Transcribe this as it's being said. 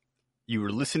You were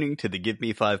listening to the Give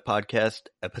Me 5 podcast,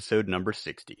 episode number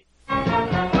 60.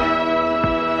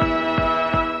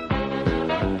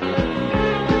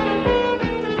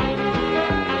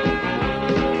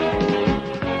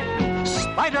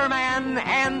 Spider-Man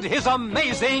and his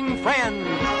amazing friends,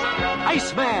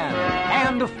 Iceman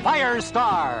and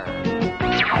Firestar.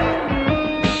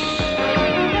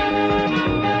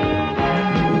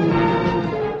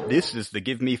 This is the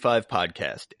Give Me 5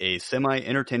 podcast, a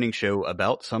semi-entertaining show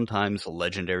about sometimes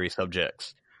legendary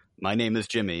subjects. My name is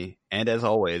Jimmy, and as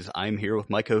always, I'm here with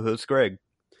my co-host Greg.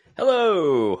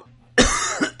 Hello!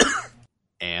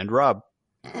 And Rob.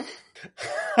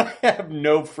 I have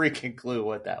no freaking clue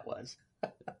what that was.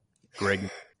 Greg.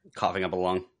 Coughing up a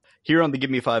lung. Here on the Give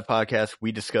Me 5 podcast,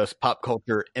 we discuss pop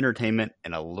culture, entertainment,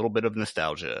 and a little bit of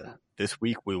nostalgia. This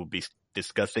week, we will be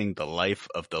discussing the life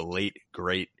of the late,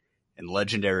 great, and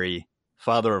legendary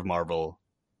father of Marvel,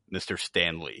 Mr.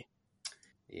 Stan Lee.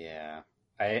 Yeah.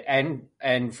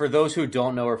 And for those who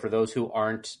don't know, or for those who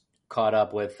aren't caught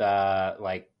up with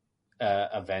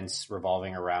events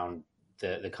revolving around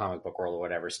the comic book world or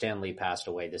whatever, Stan Lee passed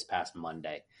away this past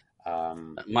Monday.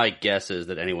 My guess is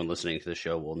that anyone listening to the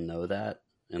show will know that,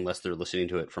 unless they're listening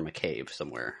to it from a cave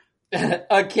somewhere.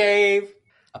 A cave!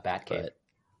 A bat cave. But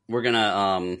we're going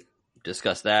to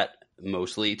discuss that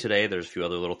mostly today. There's a few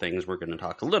other little things. We're going to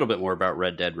talk a little bit more about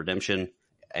Red Dead Redemption,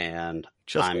 and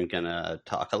I'm going to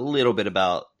talk a little bit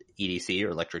about EDC, or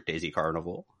Electric Daisy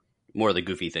Carnival. More of the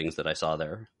goofy things that I saw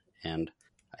there, and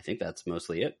I think that's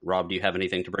mostly it. Rob, do you have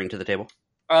anything to bring to the table?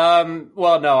 Well,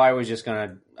 no, I was just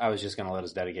gonna let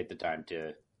us dedicate the time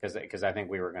to, because I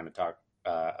think we were going to talk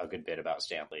a good bit about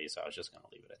Stan Lee, so I was just going to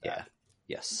leave it at that. Yeah.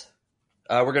 Yes.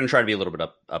 We're going to try to be a little bit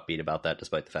upbeat about that,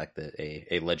 despite the fact that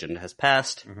a legend has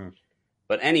passed. Mm-hmm.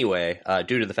 But anyway,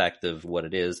 due to the fact of what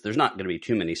it is, there's not going to be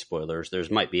too many spoilers. There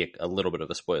might be a little bit of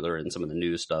a spoiler in some of the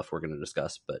news stuff we're going to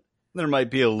discuss, but there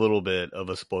might be a little bit of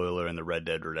a spoiler in the Red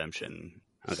Dead Redemption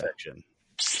section.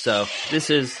 So this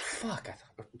is... Fuck,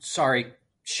 sorry.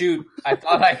 Shoot, I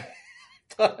thought I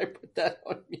put that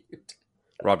on mute.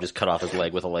 Rob just cut off his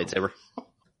leg with a lightsaber.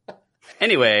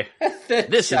 Anyway,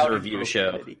 this is a review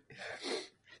show.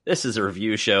 This is a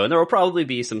review show, and there will probably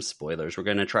be some spoilers. We're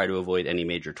going to try to avoid any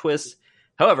major twists.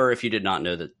 However, if you did not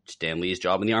know that Stan Lee's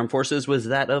job in the armed forces was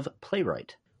that of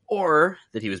playwright, or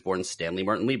that he was born Stanley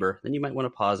Martin Lieber, then you might want to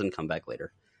pause and come back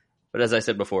later. But as I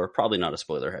said before, probably not a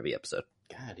spoiler-heavy episode.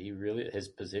 God, his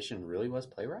position really was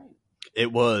playwright?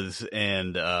 It was,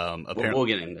 and apparently... We'll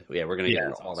get into we're going to get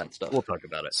into all that stuff. We'll talk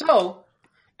about it. So,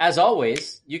 as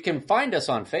always, you can find us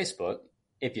on Facebook.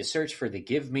 If you search for the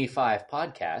Give Me 5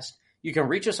 podcast, you can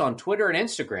reach us on Twitter and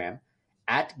Instagram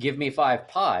at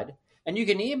GiveMe5Pod, and you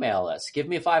can email us,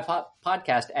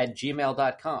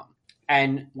 giveme5podcast@gmail.com.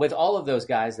 And with all of those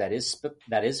guys, that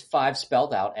is 5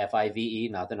 spelled out, F-I-V-E,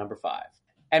 not the number 5.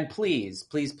 And please,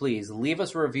 please, please leave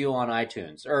us a review on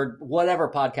iTunes or whatever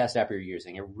podcast app you're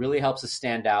using. It really helps us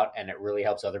stand out, and it really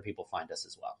helps other people find us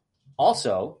as well.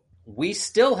 Also, we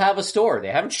still have a store.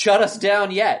 They haven't shut us down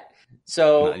yet.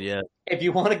 So if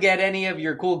you want to get any of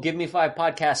your cool Give Me 5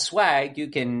 podcast swag, you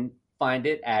can find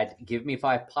it at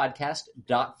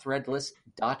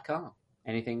giveme5podcast.threadless.com.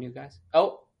 Anything new, guys?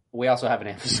 Oh, we also have an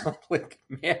Amazon link.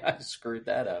 Man, I screwed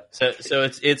that up. So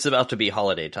it's about to be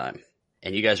holiday time,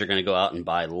 and you guys are going to go out and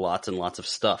buy lots and lots of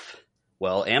stuff.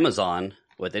 Well, Amazon,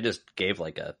 they just gave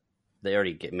they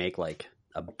already make like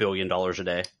 $1 billion a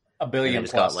day. $1 billion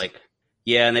plus.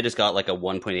 And they just got like a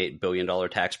 $1.8 billion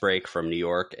tax break from New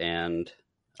York and...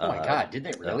 Oh my God, did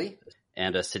they really?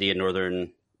 And a city in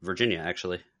Northern Virginia,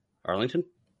 actually. Arlington?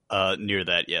 Near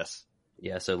that, yes.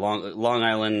 Yeah, so Long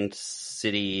Island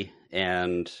City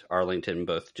and Arlington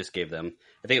both just gave them,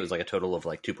 I think it was like a total of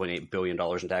like $2.8 billion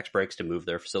in tax breaks to move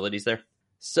their facilities there.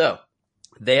 So,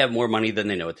 they have more money than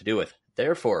they know what to do with.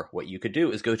 Therefore, what you could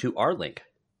do is go to our link,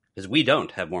 because we don't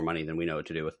have more money than we know what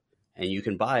to do with. And you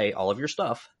can buy all of your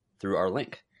stuff through our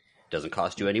link. It doesn't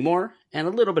cost you any more, and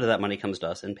a little bit of that money comes to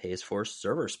us and pays for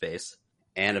server space.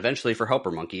 And eventually for helper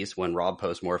monkeys when Rob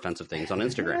posts more offensive things on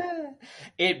Instagram.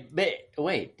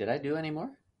 Wait, did I do any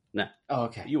more? No. Oh,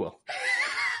 okay. You will.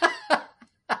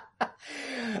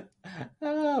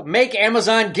 Make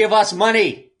Amazon give us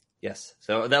money! Yes.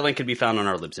 So that link can be found on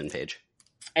our Libsyn page.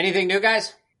 Anything new,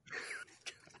 guys?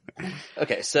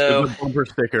 Okay, so the bumper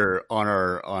sticker on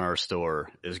our store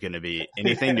is going to be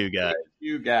anything new, guys.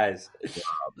 You guys.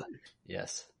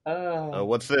 Yes.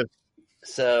 What's this?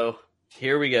 So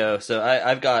here we go. So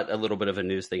I've got a little bit of a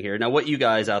news thing here. Now, what you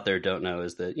guys out there don't know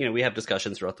is that, we have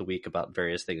discussions throughout the week about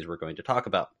various things we're going to talk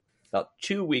about. About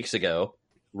 2 weeks ago,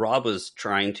 Rob was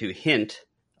trying to hint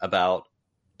about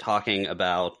talking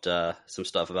about some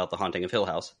stuff about The Haunting of Hill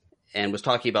House. and was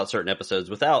talking about certain episodes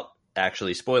without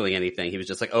actually spoiling anything. He was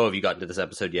just like, "Oh, have you gotten to this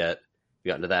episode yet? Have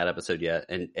you gotten to that episode yet?"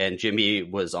 And Jimmy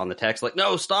was on the text like,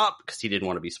 "No, stop," because he didn't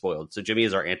want to be spoiled. So Jimmy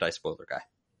is our anti-spoiler guy.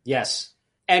 Yes.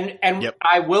 And Yep.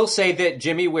 I will say that,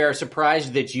 Jimmy, we are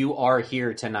surprised that you are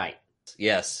here tonight.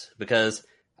 Yes, because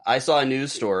I saw a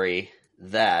news story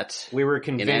that We were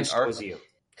convinced it was you.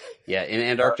 Yeah, in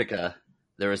Antarctica,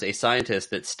 there was a scientist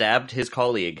that stabbed his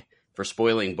colleague for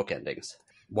spoiling book endings.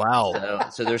 Wow.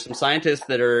 So there's some scientists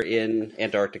that are in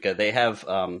Antarctica. They have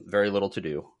very little to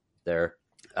do there.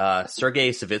 Sergei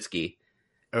Savitsky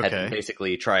had been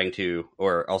basically trying to,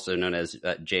 or also known as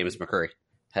James McCurry,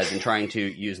 had been trying to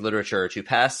use literature to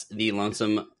pass the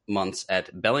lonesome months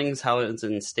at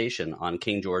Bellingshausen Station on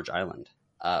King George Island.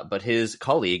 But his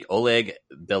colleague, Oleg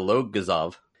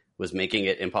Belogazov, was making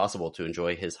it impossible to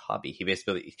enjoy his hobby. He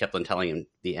basically kept on telling him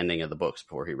the ending of the books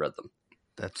before he read them.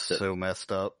 That's so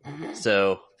messed up.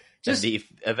 So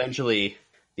eventually,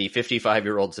 the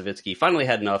 55-year-old Savitsky finally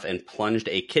had enough and plunged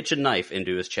a kitchen knife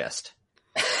into his chest.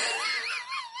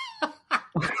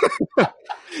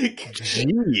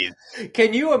 Jeez.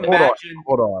 Can you imagine?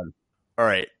 Hold on. All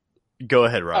right. Go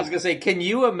ahead, Rob. I was going to say, can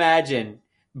you imagine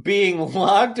being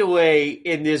locked away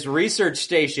in this research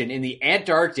station in the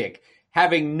Antarctic,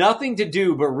 having nothing to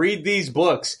do but read these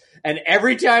books, and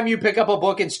every time you pick up a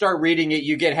book and start reading it,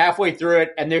 you get halfway through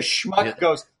it, and this schmuck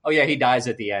goes, "Oh yeah, he dies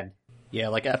at the end." Yeah,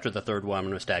 like after the third one, I'm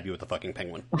going to stab you with a fucking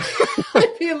penguin.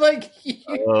 I'd be like,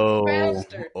 "You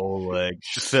bastard. Oleg.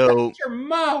 So, Shut your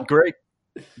mouth."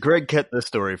 Greg kept this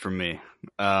story from me,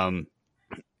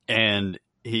 and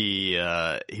he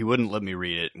wouldn't let me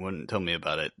read it, wouldn't tell me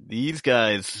about it. These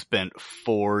guys spent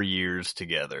 4 years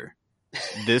together.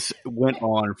 This went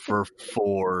on for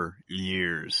 4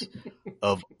 years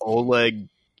of Oleg.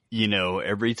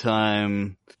 Every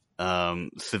time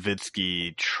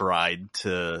Savitsky tried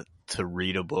to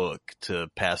read a book to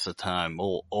pass the time,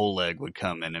 Oleg would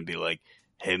come in and be like,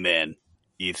 "Hey man,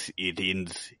 it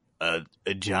ends.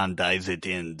 John dies at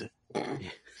the end."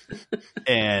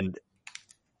 And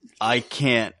I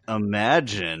can't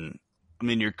imagine. I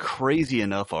mean, you're crazy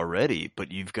enough already,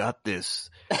 but you've got this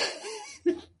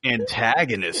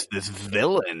antagonist, this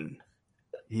villain.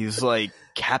 He's like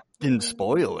Captain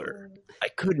Spoiler. I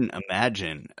couldn't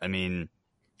imagine. I mean,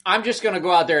 I'm just going to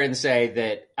go out there and say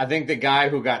that I think the guy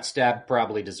who got stabbed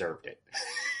probably deserved it.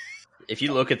 If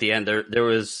you look at the end, there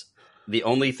was the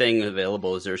only thing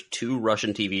available is there's 2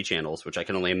 Russian TV channels, which I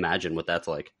can only imagine what that's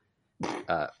like.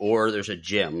 Or there's a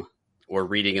gym, or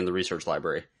reading in the research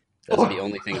library. Those are the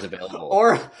only things available.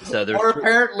 Or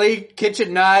apparently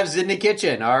kitchen knives in the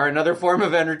kitchen are another form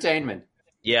of entertainment.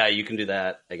 Yeah, you can do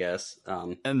that, I guess.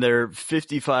 And they're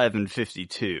 55 and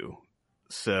 52,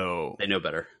 so they know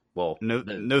better. Well,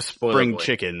 no spring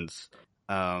chickens.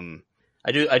 I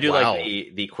do Wow.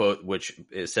 like the quote, which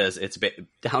it says it's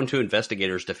down to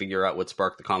investigators to figure out what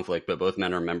sparked the conflict, but both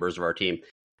men are members of our team,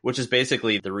 which is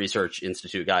basically the research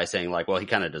institute guy saying like, well, he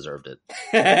kind of deserved it.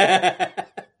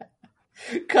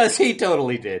 Because he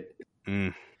totally did.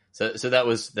 Mm. So that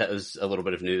was a little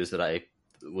bit of news that I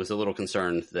was a little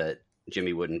concerned that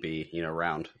Jimmy wouldn't be,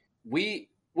 around. We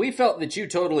felt that you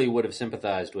totally would have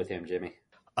sympathized with him, Jimmy.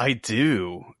 I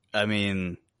do. I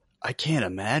mean, I can't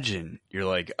imagine. You're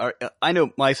like, I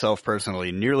know myself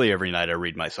personally, nearly every night I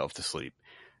read myself to sleep.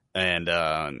 And,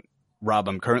 Rob,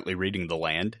 I'm currently reading The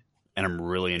Land, and I'm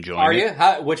really enjoying it.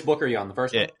 Are you? Which book are you on? The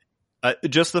first one?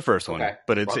 Just the first one. Okay.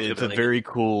 But it's a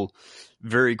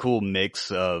very cool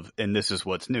mix of, and this is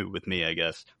what's new with me, I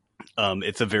guess.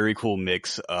 It's a very cool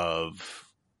mix of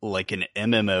like an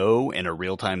MMO and a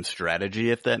real-time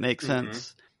strategy, if that makes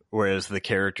sense. Whereas the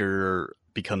character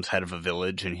becomes head of a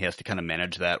village and he has to kind of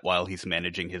manage that while he's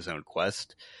managing his own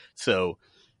quest. So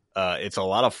it's a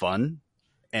lot of fun.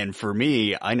 And for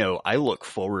me, I know I look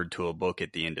forward to a book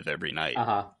at the end of every night.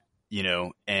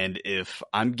 And if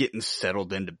I'm getting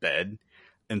settled into bed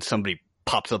and somebody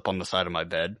pops up on the side of my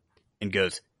bed and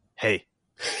goes, "Hey,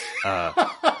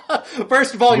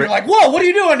 first of all, you're like, whoa, what are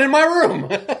you doing in my room?"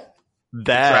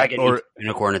 That, or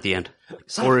unicorn at the end.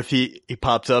 Or if he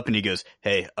pops up and he goes,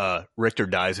 "Hey, Richter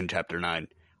dies in chapter 9,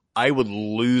 I would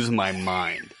lose my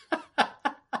mind.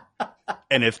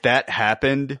 And if that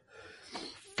happened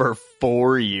for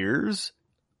 4 years,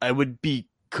 I would be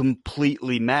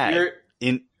completely mad.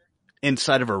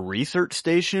 Inside of a research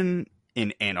station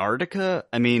in Antarctica?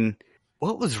 I mean,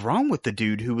 what was wrong with the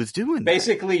dude who was doing that?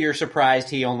 Basically, you're surprised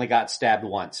he only got stabbed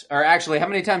once. Or actually, how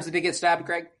many times did he get stabbed,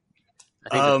 Greg?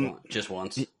 I think just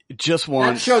once. Just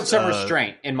once. That showed some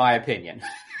restraint, in my opinion.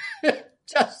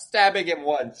 Just stabbing him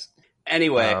once.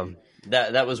 Anyway,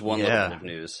 that was one little bit of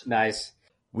news. Nice.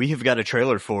 We have got a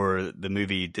trailer for the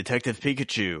movie Detective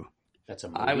Pikachu, That's a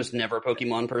movie. I was never a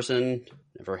Pokemon person.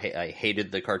 I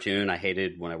hated the cartoon. I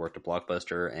hated when I worked at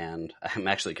Blockbuster, and I'm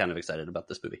actually kind of excited about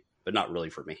this movie, but not really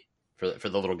for me. For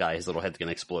the little guy, his little head's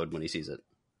gonna explode when he sees it.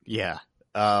 Yeah.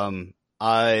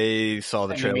 I saw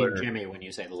the And trailer. you mean Jimmy when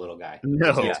you say the little guy.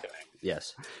 No. Yes.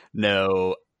 Yes.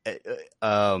 No.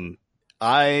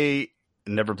 I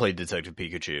never played Detective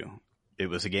Pikachu. It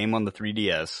was a game on the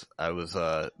 3DS. I was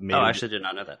I actually did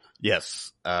not know that.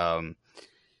 Yes.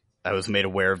 I was made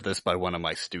aware of this by one of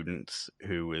my students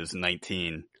who is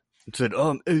 19. Said,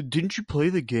 didn't you play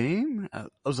the game? I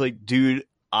was like, dude,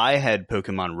 I had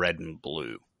Pokemon Red and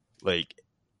Blue. Like,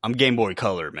 I'm Game Boy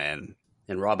Color, man.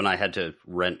 And Rob and I had to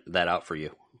rent that out for you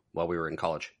while we were in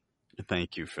college.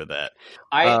 Thank you for that.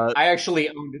 I actually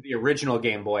owned the original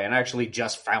Game Boy and actually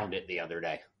just found it the other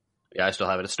day. Yeah, I still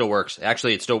have it. It still works.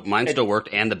 Actually, mine still worked,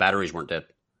 and the batteries weren't dead.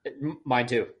 Mine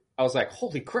too. I was like,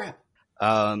 holy crap.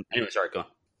 Anyway, sorry, go on.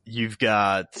 You've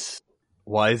got,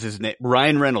 why is his name?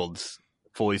 Ryan Reynolds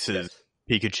voices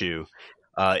Pikachu.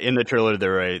 In the trailer,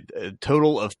 there are a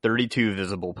total of 32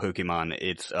 visible Pokemon.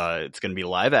 It's going to be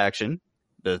live action.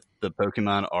 The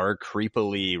Pokemon are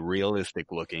creepily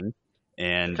realistic looking,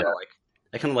 and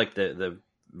I kind of like the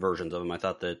versions of them. I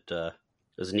thought that it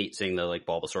was neat seeing the like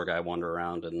Bulbasaur guy wander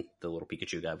around, and the little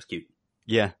Pikachu guy was cute.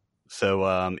 Yeah.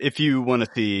 So if you want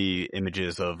to see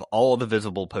images of all the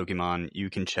visible Pokemon, you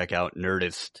can check out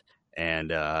Nerdist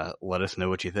and let us know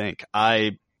what you think.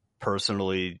 I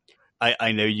personally,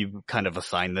 I know you kind of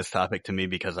assigned this topic to me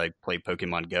because I play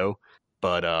Pokemon Go,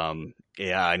 but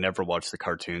yeah, I never watched the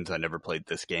cartoons. I never played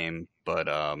this game, but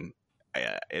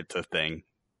it's a thing.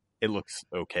 It looks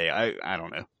okay. I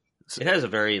don't know. It has a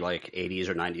very like 80s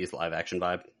or 90s live action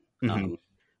vibe. Mm-hmm.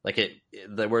 Like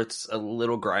where it's a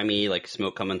little grimy, like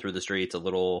smoke coming through the streets, a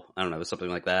little, I don't know, something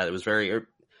like that. It was for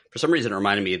some reason, it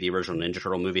reminded me of the original Ninja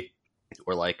Turtle movie.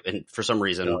 Or like, and for some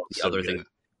reason, the other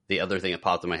thing that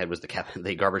popped in my head was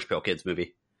the Garbage Pail Kids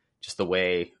movie. Just the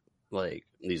way, like,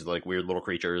 these like weird little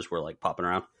creatures were like popping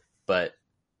around. But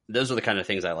those are the kind of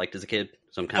things I liked as a kid.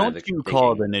 So I'm kind of thinking,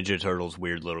 call the Ninja Turtles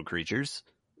weird little creatures?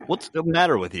 What's the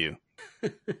matter with you?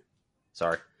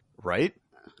 Sorry. Right?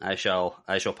 I shall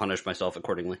punish myself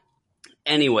accordingly.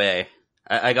 Anyway,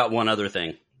 I got one other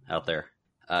thing out there.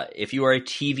 If you are a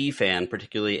TV fan,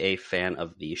 particularly a fan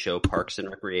of the show Parks and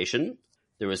Recreation,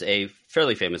 there was a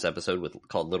fairly famous episode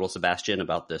called Little Sebastian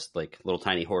about this like little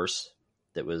tiny horse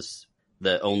that was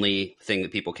the only thing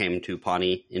that people came to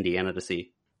Pawnee, Indiana to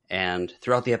see. And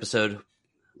throughout the episode,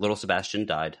 Little Sebastian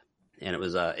died. And it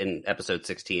was in episode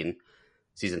 16,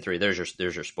 season 3. There's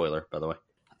your spoiler, by the way.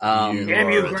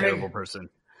 You're a terrible person.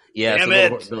 Yeah,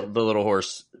 so the little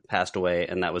horse passed away,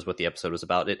 and that was what the episode was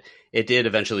about. It did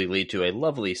eventually lead to a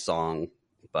lovely song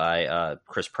by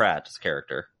Chris Pratt's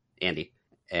character, Andy,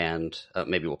 and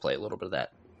maybe we'll play a little bit of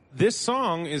that. This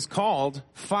song is called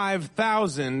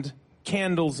 5,000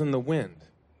 Candles in the Wind.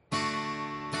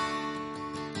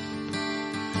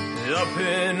 Up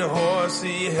in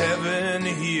horsey heaven,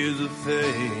 here's a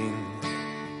thing.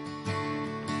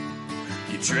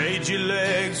 You trade your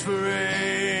legs for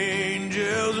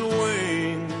angels'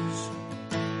 wings.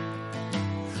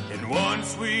 And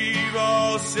once we've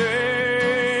all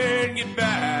said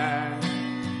goodbye,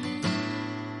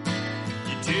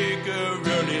 you take a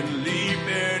running leap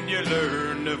and you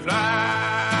learn to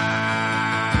fly.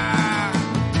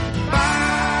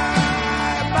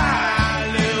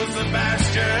 Bye-bye, little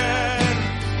Sebastian.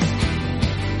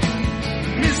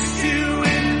 Missed you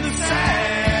in the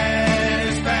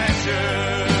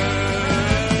satisfaction.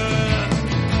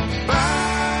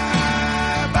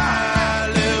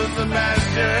 Bye-bye, little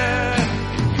Sebastian.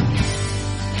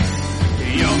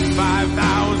 You're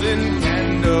 5,000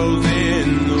 candles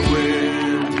in the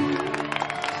wind.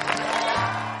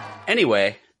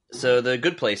 Anyway, so The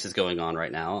Good Place is going on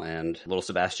right now, and little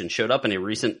Sebastian showed up in a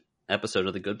recent episode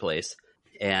of The Good Place.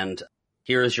 And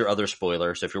here is your other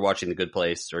spoiler. So if you're watching The Good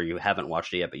Place, or you haven't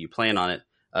watched it yet, but you plan on it,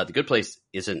 The Good Place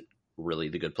isn't really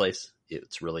The Good Place.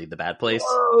 It's really The Bad Place.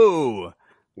 Whoa!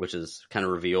 Which is kind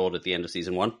of revealed at the end of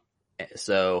season 1.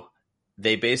 So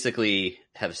they basically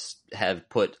have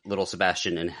put little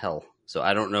Sebastian in hell. So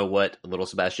I don't know what little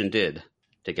Sebastian did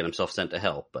to get himself sent to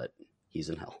hell, but he's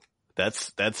in hell.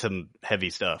 That's some heavy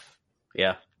stuff.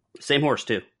 Yeah. Same horse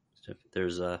too. So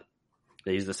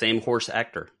he's the same horse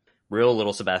actor. Real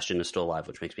little Sebastian is still alive,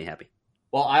 which makes me happy.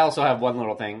 Well, I also have one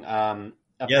little thing.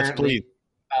 Yes, please.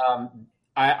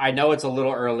 I know it's a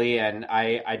little early, and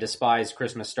I despise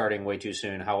Christmas starting way too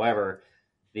soon. However,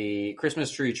 the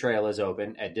Christmas tree trail is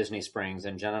open at Disney Springs,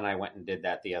 and Jen and I went and did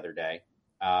that the other day.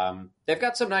 They've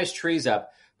got some nice trees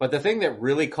up, but the thing that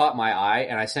really caught my eye,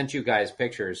 and I sent you guys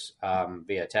pictures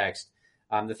via text,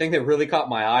 The thing that really caught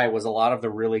my eye was a lot of the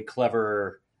really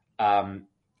clever,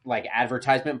 like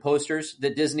advertisement posters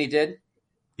that Disney did.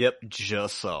 Yep,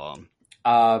 just saw them.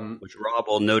 Which Rob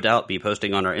will no doubt be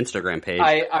posting on our Instagram page.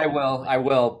 I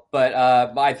will. But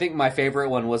I think my favorite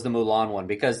one was the Mulan one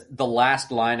because the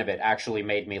last line of it actually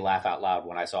made me laugh out loud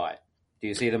when I saw it. Do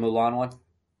you see the Mulan one?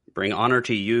 Bring honor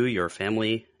to you, your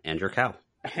family, and your cow.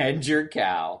 And your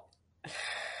cow.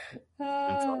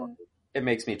 It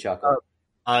makes me chuckle.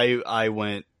 I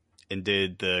went and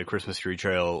did the Christmas tree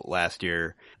trail last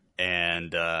year,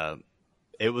 and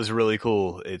it was really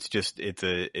cool. It's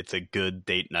a good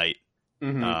date night.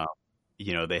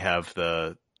 Mm-hmm. They have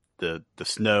the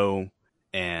snow,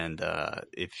 and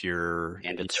if you're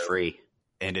it's free.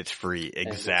 And it's free,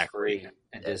 exactly.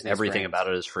 Everything about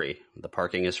it is free. The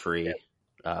parking is free.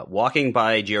 Yeah. Walking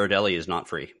by Ghirardelli is not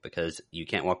free because you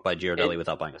can't walk by Ghirardelli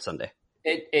without buying a sundae.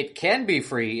 It can be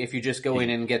free if you just go in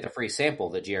and get the free sample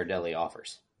that Ghirardelli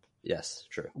offers. Yes,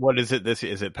 true. What is it?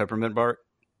 Is it peppermint bark?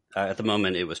 At the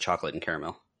moment, it was chocolate and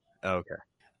caramel. Oh,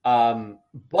 okay.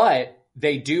 But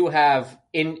they do have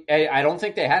I don't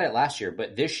think they had it last year,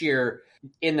 but this year,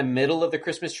 in the middle of the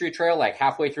Christmas tree trail, like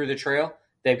halfway through the trail,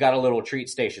 they've got a little treat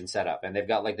station set up, and they've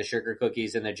got like the sugar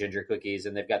cookies and the ginger cookies,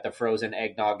 and they've got the frozen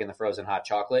eggnog and the frozen hot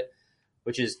chocolate,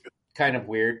 which is kind of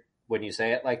weird when you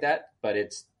say it like that, but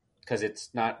it's because it's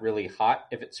not really hot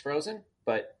if it's frozen.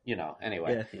 But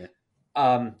anyway.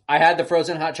 Yeah. I had the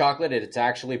frozen hot chocolate. It's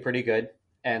actually pretty good,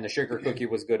 and the sugar cookie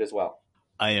was good as well.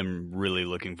 I am really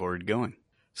looking forward to going.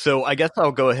 So I guess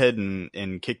I'll go ahead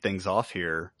and kick things off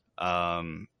here.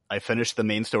 I finished the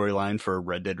main storyline for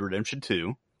Red Dead Redemption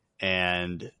 2.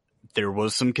 And there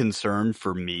was some concern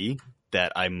for me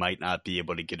that I might not be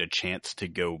able to get a chance to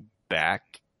go back.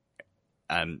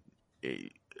 I'm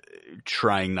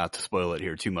trying not to spoil it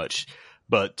here too much,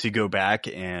 but to go back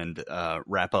and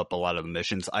wrap up a lot of the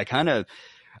missions. I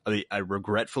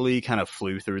regretfully kind of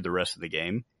flew through the rest of the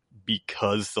game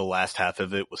because the last half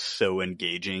of it was so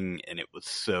engaging and it was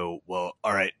so, well,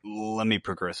 all right, let me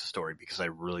progress the story because I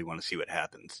really want to see what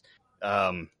happens.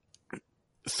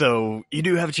 So you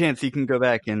do have a chance. You can go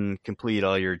back and complete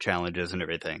all your challenges and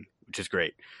everything, which is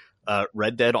great.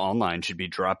 Red Dead Online should be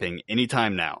dropping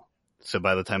anytime now. So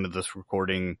by the time of this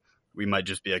recording, we might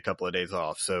just be a couple of days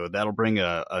off. So that'll bring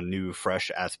a new,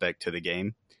 fresh aspect to the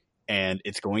game. And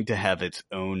it's going to have its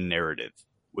own narrative,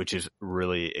 which is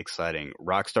really exciting.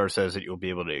 Rockstar says that you'll be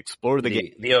able to explore the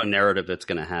game. The own narrative it's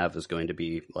going to have is going to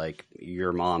be like,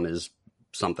 your mom is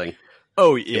something.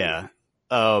 Oh, yeah.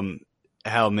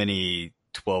 How many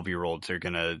 12-year-olds are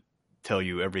going to tell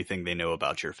you everything they know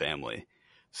about your family.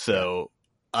 So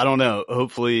I don't know.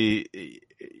 Hopefully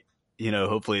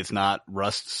it's not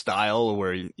Rust style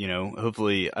where,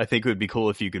 hopefully I think it would be cool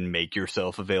if you can make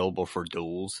yourself available for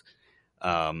duels,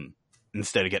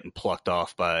 instead of getting plucked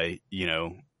off by,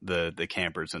 the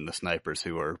campers and the snipers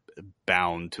who are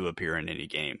bound to appear in any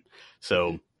game.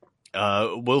 So,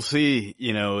 we'll see.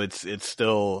 It's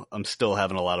still, I'm still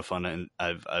having a lot of fun, and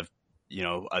I've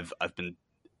been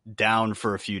down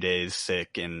for a few days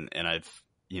sick, and I've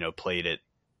played it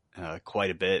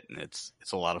quite a bit, and it's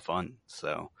a lot of fun.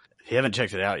 So if you haven't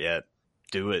checked it out yet,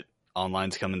 do it.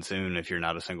 Online's coming soon if you're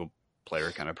not a single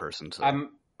player kind of person. So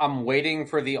I'm waiting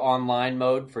for the online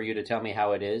mode for you to tell me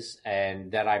how it is,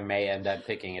 and that I may end up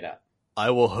picking it up.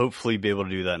 I will hopefully be able to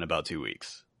do that in about 2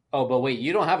 weeks. Oh, but wait,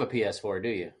 you don't have a PS4, do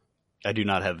you? I do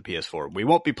not have a PS4. We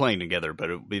won't be playing together,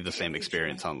 but it will be the same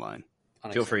experience online.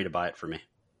 Feel free to buy it for me.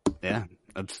 Yeah,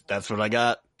 that's what I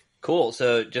got. Cool.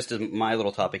 So just as my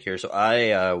little topic here. So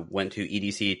I went to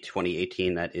EDC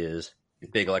 2018. That is a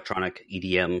big electronic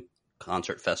EDM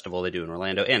concert festival they do in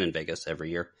Orlando and in Vegas every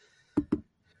year.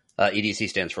 EDC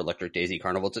stands for Electric Daisy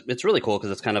Carnival. It's really cool because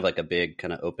it's kind of like a big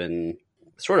kind of open,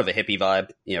 sort of a hippie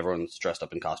vibe. Everyone's dressed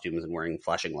up in costumes and wearing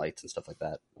flashing lights and stuff like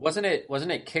that. Wasn't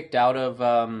it kicked out of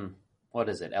what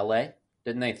is it, LA?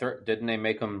 Didn't they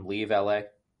make them leave LA?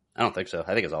 I don't think so.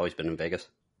 I think it's always been in Vegas.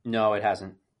 No, it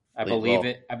hasn't. I believe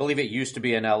it used to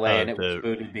be in LA, and it was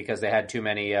booted because they had too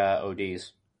many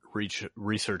ODs.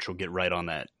 Research will get right on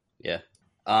that. Yeah.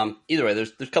 Either way,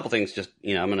 there's a couple things. Just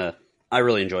I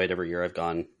really enjoy it every year. I've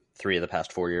gone 3 of the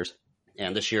past 4 years,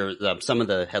 and this year some of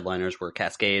the headliners were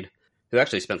Cascade, who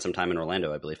actually spent some time in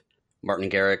Orlando, I believe. Martin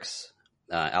Garrix,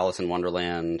 Alice in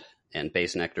Wonderland, and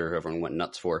Bass Nectar, who everyone went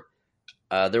nuts for.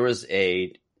 There was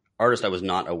a artist I was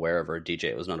not aware of, or a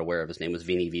DJ I was not aware of. His name was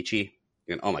Vini Vici.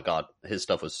 And oh my god, his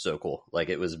stuff was so cool. Like,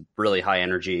 it was really high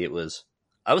energy. It was,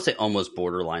 I would say, almost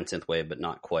borderline synthwave, but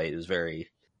not quite.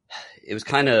 It was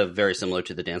kind of very similar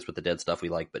to the Dance with the Dead stuff we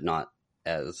like, but not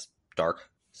as dark.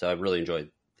 So I really enjoyed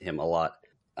him a lot.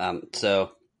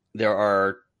 So there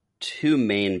are two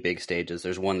main big stages.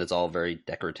 There's one that's all very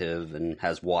decorative and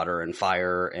has water and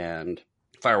fire and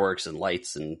fireworks and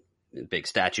lights and big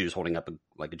statues holding up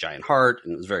like a giant heart,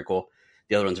 and it was very cool.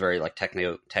 The other one's very like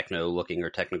techno looking or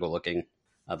technical looking.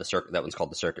 That one's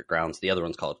called the Circuit Grounds. The other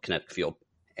one's called Kinetic Field.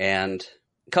 And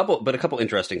a couple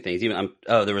interesting things. Even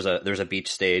there was a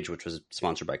beach stage which was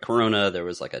sponsored by Corona. There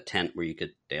was like a tent where you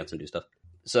could dance and do stuff.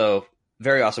 So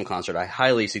very awesome concert. I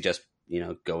highly suggest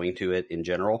going to it in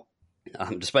general,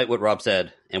 despite what Rob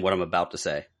said and what I'm about to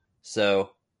say. So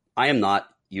I am not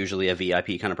usually a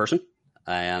VIP kind of person,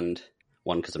 and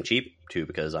one, because I'm cheap. Two,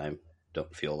 because I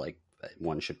don't feel like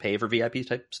one should pay for VIP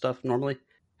type stuff normally.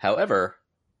 However,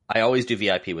 I always do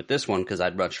VIP with this one because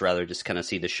I'd much rather just kind of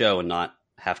see the show and not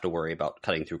have to worry about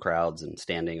cutting through crowds and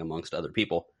standing amongst other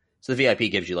people. So the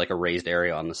VIP gives you like a raised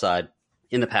area on the side.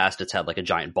 In the past, it's had like a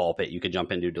giant ball pit you could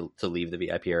jump into to leave the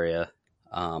VIP area.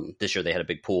 This year they had a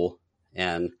big pool,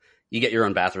 and you get your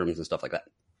own bathrooms and stuff like that.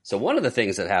 So one of the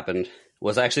things that happened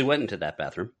was I actually went into that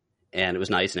bathroom, and it was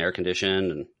nice and air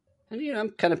conditioned, and I'm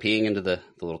kind of peeing into the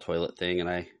little toilet thing, and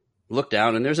I look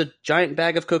down, and there's a giant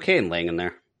bag of cocaine laying in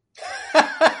there.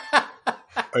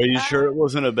 Are you sure it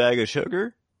wasn't a bag of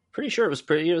sugar? Pretty sure it was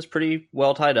pretty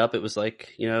well tied up. It was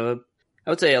like, I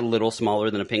would say a little smaller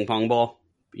than a ping pong ball.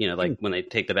 Like when they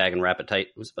take the bag and wrap it tight,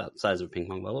 it was about the size of a ping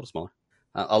pong ball, a little smaller.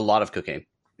 A lot of cocaine.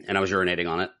 And I was urinating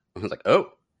on it. I was like, oh.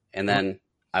 And then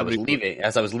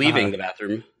as I was leaving the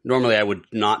bathroom, normally I would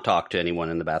not talk to anyone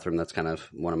in the bathroom. That's kind of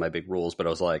one of my big rules. But I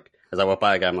was like, as I walked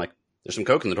by a guy, I'm like, there's some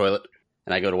coke in the toilet.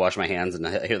 And I go to wash my hands, and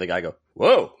I hear the guy go,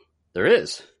 whoa, there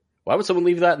is. Why would someone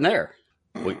leave that in there?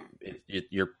 Well,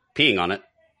 you're peeing on it,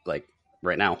 like,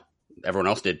 right now. Everyone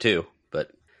else did, too. But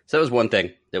so that was one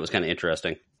thing that was kind of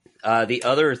interesting. The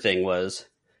other thing was,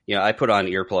 I put on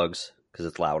earplugs because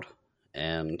it's loud,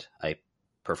 and I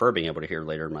prefer being able to hear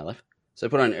later in my life. So I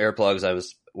put on earplugs. I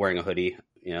was wearing a hoodie,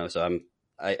 so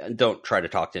I don't try to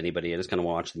talk to anybody. I just kind of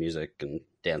watch the music and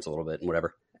dance a little bit and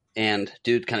whatever. And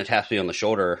dude kind of taps me on the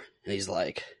shoulder, and he's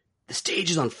like, the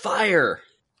stage is on fire.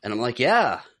 And I'm like,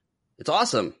 yeah, it's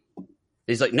awesome. And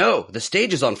he's like, no, the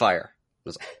stage is on fire. I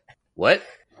was like, what?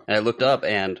 And I looked up,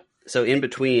 and so in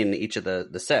between each of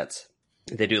the sets,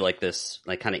 they do like this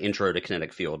like kind of intro to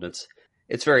Kinetic Field.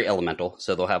 It's very elemental.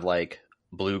 So they'll have like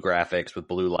blue graphics with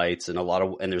blue lights and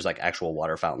and there's like actual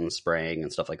water fountains spraying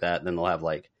and stuff like that. And then they'll have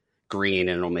like green,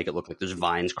 and it'll make it look like there's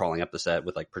vines crawling up the set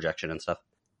with like projection and stuff.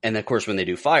 And of course, when they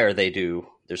do fire,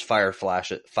 there's fire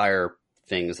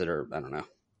things that are, I don't know,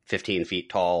 15 feet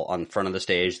tall on front of the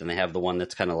stage. Then they have the one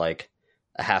that's kind of like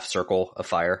a half circle of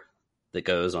fire that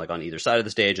goes like on either side of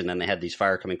the stage. And then they had these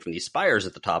fire coming from these spires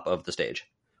at the top of the stage.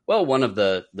 Well, one of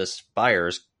the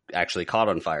spires actually caught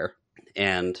on fire,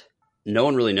 and no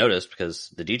one really noticed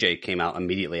because the DJ came out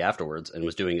immediately afterwards and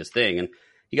was doing his thing. And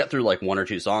he got through like one or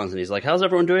two songs, and he's like, how's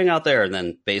everyone doing out there? And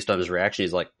then based on his reaction,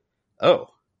 he's like, oh,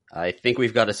 I think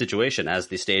we've got a situation, as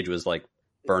the stage was like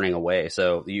burning away.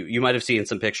 So you might have seen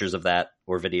some pictures of that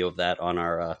or video of that on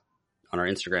our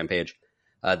Instagram page.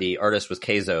 The artist was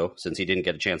Keizo. Since he didn't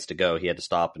get a chance to go, he had to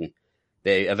stop, and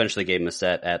they eventually gave him a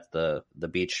set at the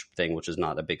beach thing, which is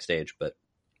not a big stage, but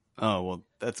oh, well,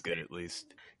 that's good at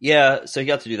least. Yeah, so he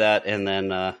got to do that, and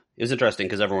then it was interesting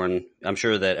because I'm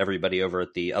sure that everybody over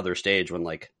at the other stage, when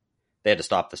like they had to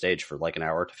stop the stage for like an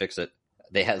hour to fix it,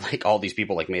 they had like all these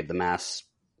people like made the mass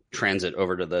transit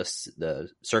over to the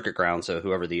circuit ground, so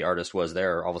whoever the artist was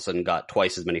there all of a sudden got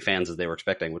twice as many fans as they were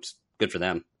expecting, which is good for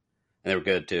them, and they were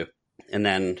good too. And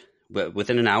then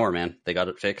within an hour, man, they got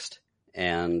it fixed,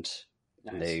 and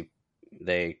nice.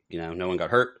 They no one got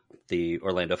hurt. The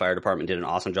Orlando Fire Department did an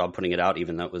awesome job putting it out,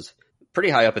 even though it was pretty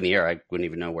high up in the air. I wouldn't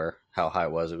even know how high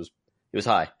it was. It was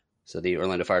high. So the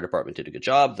Orlando Fire Department did a good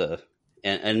job.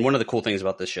 And one of the cool things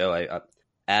about this show,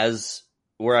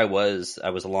 where I was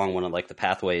along one of like the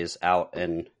pathways out,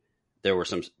 and there were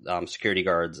some security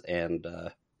guards and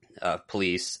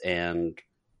police and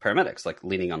paramedics like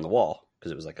leaning on the wall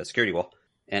because it was like a security wall.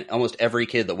 And almost every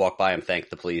kid that walked by him thanked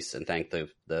the police and thanked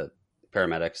the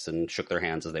paramedics and shook their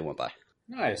hands as they went by.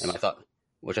 Nice. And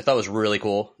which I thought was really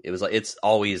cool. It was like, it's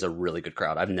always a really good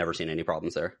crowd. I've never seen any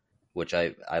problems there, which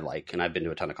I like. And I've been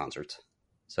to a ton of concerts.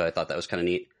 So I thought that was kind of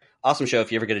neat. Awesome show.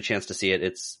 If you ever get a chance to see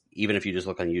it, even if you just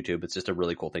look on YouTube, it's just a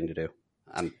really cool thing to do.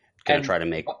 I'm going to try to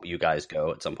make you guys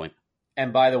go at some point.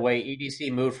 And by the way,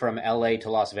 EDC moved from LA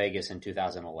to Las Vegas in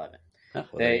 2011. Oh,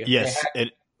 well,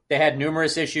 they had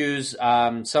numerous issues,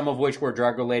 some of which were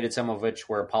drug related, some of which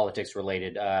were politics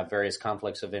related, various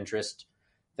conflicts of interest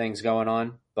things going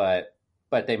on, but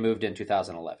they moved in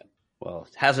 2011. Well,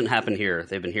 it hasn't happened here.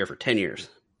 They've been here for 10 years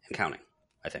and counting,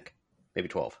 I think. Maybe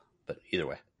 12, but either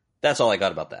way. That's all I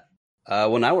got about that.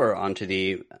 Well, now we're on to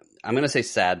the I'm going to say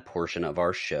sad portion of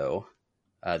our show.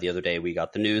 The other day, we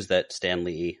got the news that Stan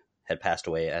Lee had passed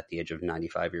away at the age of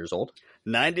 95 years old.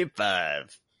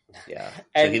 95. Yeah. So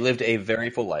And- he lived a very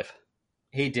full life.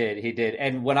 He did.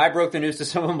 And when I broke the news to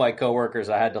some of my coworkers,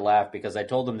 I had to laugh because I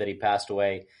told them that he passed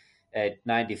away at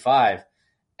 95.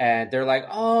 And they're like,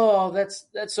 "Oh, that's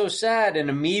so sad." And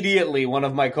immediately one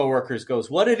of my coworkers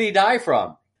goes, "What did he die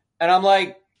from?" And I'm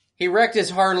like, "He wrecked his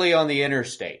Harley on the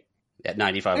interstate. At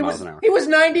 95 miles an hour. He was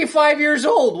 95 years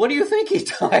old. What do you think he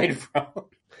died from?"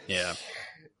 Yeah.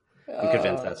 I'm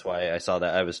convinced that's why I saw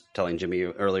that. I was telling Jimmy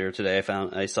earlier today,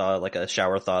 I saw like a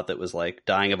shower thought that was like,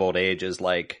 dying of old age is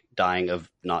like dying of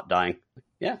not dying.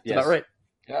 Yeah, that's about right.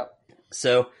 Yep.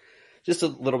 So just a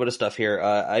little bit of stuff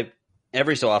here.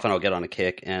 Every so often I'll get on a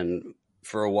kick, and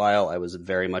for a while I was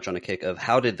very much on a kick of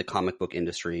how did the comic book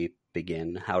industry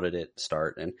begin? How did it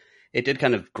start? And it did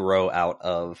kind of grow out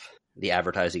of the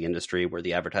advertising industry, where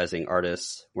the advertising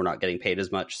artists were not getting paid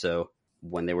as much. So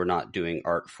when they were not doing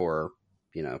art for,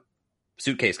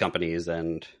 suitcase companies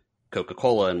and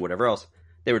Coca-Cola and whatever else,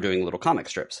 they were doing little comic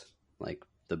strips, like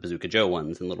the Bazooka Joe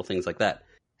ones and little things like that.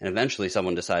 And eventually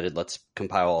someone decided, let's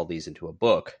compile all these into a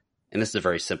book. And this is a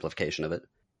very simplification of it.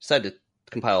 Decided to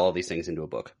compile all these things into a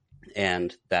book.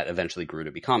 And that eventually grew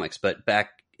to be comics. But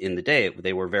back in the day,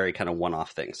 they were very kind of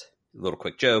one-off things. Little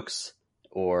quick jokes,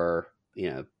 or,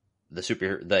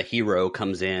 the hero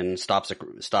comes in, stops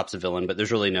a villain, but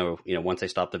there's really no, once they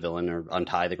stop the villain or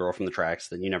untie the girl from the tracks,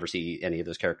 then you never see any of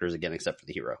those characters again except for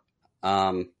the hero.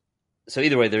 So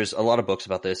either way, there's a lot of books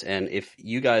about this, and if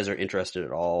you guys are interested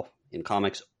at all in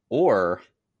comics, or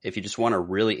if you just want a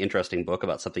really interesting book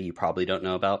about something you probably don't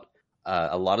know about,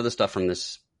 a lot of the stuff from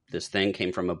this thing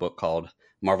came from a book called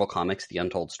Marvel Comics: The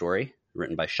Untold Story,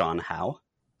 written by Sean Howe.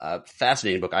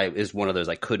 Fascinating book. Is one of those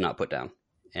I could not put down.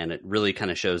 And it really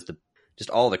kind of shows just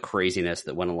all the craziness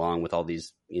that went along with all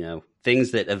these,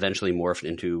 things that eventually morphed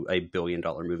into a $1 billion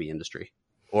movie industry,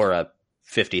 or a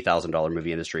 $50,000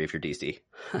 movie industry if you're DC.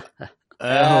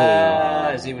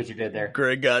 I see what you did there.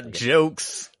 Greg got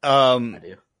jokes. I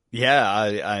do. Yeah,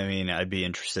 I mean, I'd be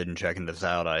interested in checking this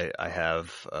out. I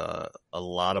have a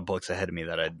lot of books ahead of me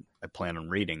that I plan on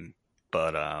reading,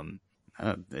 but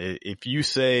if you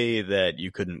say that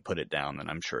you couldn't put it down, then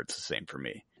I'm sure it's the same for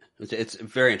me. It's a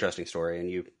very interesting story, and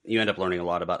you end up learning a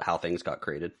lot about how things got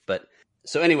created. But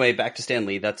so anyway, back to Stan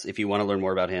Lee. That's, if you want to learn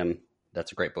more about him,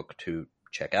 that's a great book to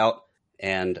check out.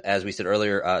 And as we said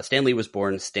earlier, Stan Lee was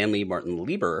born Stanley Martin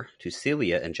Lieber to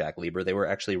Celia and Jack Lieber. They were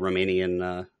actually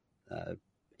Romanian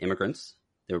immigrants.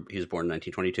 He was born in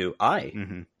 1922. I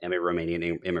am a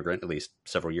Romanian immigrant, at least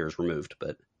several years removed.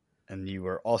 And you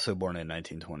were also born in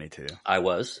 1922. I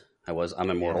was. I'm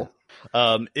immortal.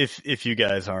 Yeah. If you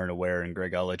guys aren't aware, and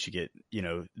Greg, I'll let you get,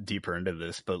 deeper into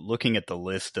this, but looking at the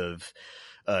list of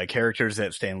characters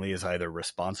that Stan Lee is either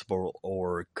responsible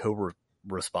or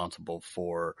co-responsible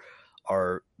for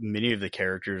are many of the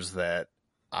characters that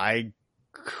I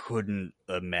couldn't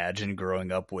imagine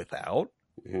growing up without.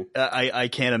 Mm-hmm. I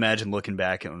can't imagine looking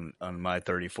back on my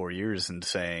 34 years and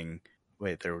saying,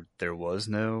 wait, there was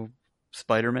no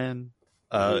Spider-Man?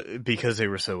 Because they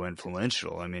were so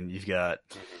influential. I mean, you've got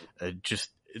just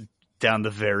down the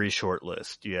very short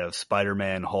list. You have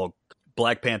Spider-Man, Hulk,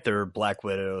 Black Panther, Black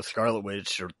Widow, Scarlet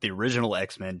Witch, or the original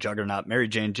X-Men, Juggernaut, Mary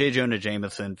Jane, J. Jonah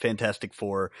Jameson, Fantastic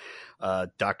Four,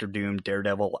 Doctor Doom,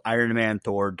 Daredevil, Iron Man,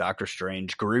 Thor, Doctor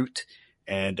Strange, Groot,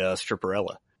 and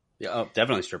Stripperella. Yeah,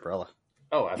 definitely Stripperella.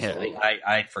 Oh, absolutely. Yeah,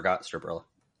 I forgot Stripperella.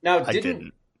 Now,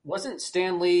 didn't didn't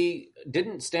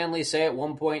Stanley say at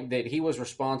one point that he was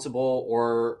responsible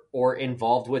or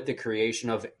involved with the creation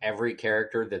of every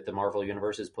character that the Marvel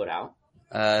Universe has put out?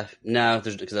 No,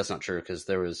 because that's not true, because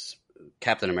there was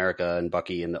Captain America and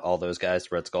Bucky and all those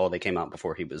guys, Red Skull, they came out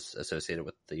before he was associated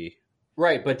with the...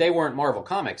 Right, but they weren't Marvel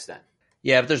Comics then.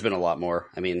 Yeah, but there's been a lot more.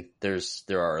 I mean, there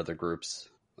are other groups,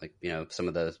 like, some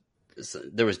of the...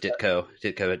 There was Ditko.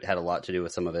 Ditko had a lot to do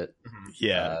with some of it.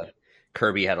 Yeah.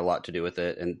 Kirby had a lot to do with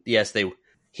it. And yes,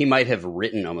 he might have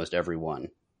written almost every one,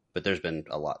 but there's been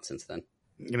a lot since then.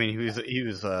 I mean, he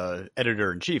was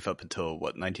editor-in-chief up until,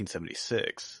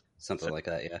 1976? Something like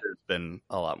that, yeah. There's been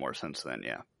a lot more since then,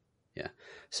 yeah. Yeah.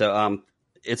 So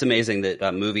it's amazing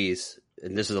that movies,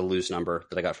 and this is a loose number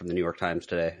that I got from the New York Times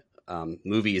today,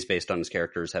 movies based on his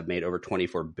characters have made over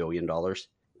 $24 billion. Wow.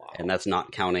 And that's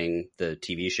not counting the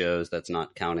TV shows. That's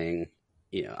not counting,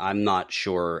 I'm not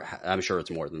sure. I'm sure it's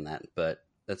more than that, but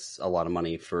that's a lot of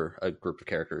money for a group of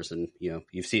characters. And,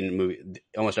 you've seen a movie,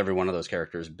 almost every one of those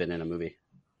characters been in a movie.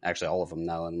 Actually, all of them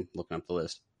now I'm looking up the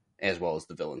list, as well as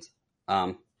the villains.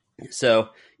 So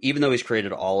even though he's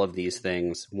created all of these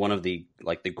things, one of the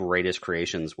greatest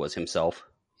creations was himself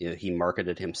He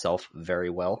marketed himself very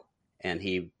well, and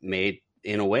he made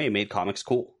comics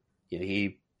cool.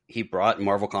 He brought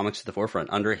Marvel Comics to the forefront.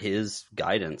 Under his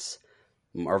guidance,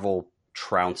 Marvel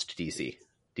trounced DC.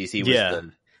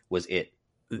 DC was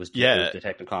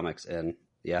Detective Comics, and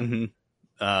I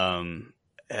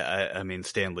mean,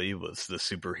 Stan Lee was the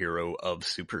superhero of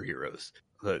superheroes,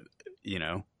 but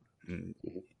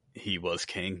he was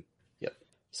king. Yep.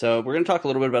 So we're going to talk a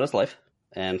little bit about his life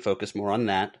and focus more on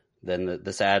that than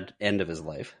the sad end of his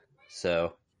life.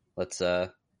 So let's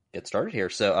get started here.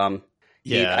 So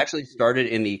he actually started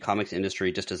in the comics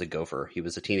industry just as a gopher. He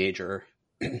was a teenager.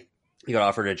 He got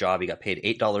offered a job. He got paid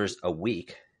 $8 a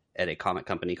week at a comic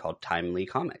company called Timely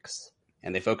Comics,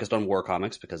 and they focused on war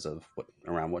comics because of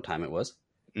around what time it was.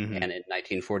 Mm-hmm. And in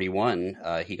 1941,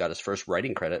 he got his first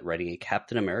writing credit writing a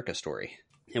Captain America story.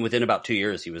 And within about 2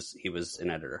 years, he was an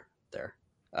editor there.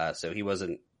 So he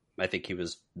wasn't. I think he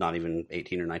was not even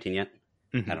 18 or 19 yet.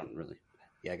 Mm-hmm. I don't really.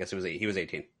 Yeah, I guess he was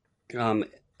 18.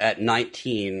 At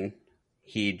 19,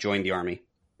 he joined the army,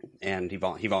 and he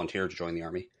volunteered to join the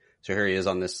army. So here he is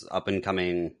on this up and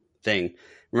coming thing.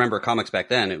 Remember, comics back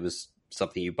then, it was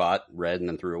something you bought, read, and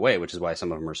then threw away, which is why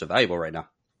some of them are so valuable right now.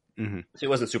 Mm-hmm. So he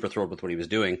wasn't super thrilled with what he was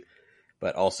doing,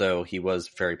 but also he was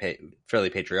fairly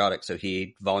patriotic. So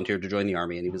he volunteered to join the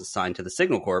army, and he was assigned to the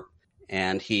Signal Corps,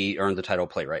 and he earned the title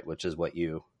playwright, which is what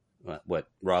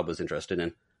Rob was interested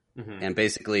in. Mm-hmm. And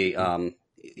basically,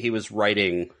 he was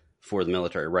writing for the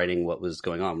military, writing what was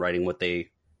going on, writing what they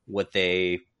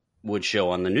would show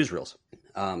on the newsreels.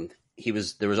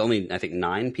 There was only, I think,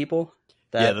 9 people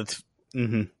that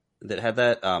had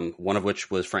that. One of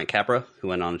which was Frank Capra, who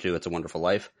went on to It's a Wonderful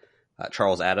Life.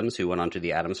 Charles Addams, who went on to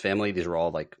the Addams Family. These were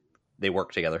all they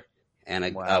worked together.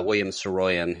 And William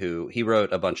Saroyan, who he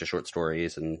wrote a bunch of short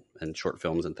stories and short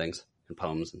films and things and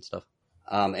poems and stuff.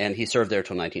 And he served there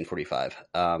till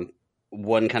 1945.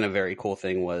 One kind of very cool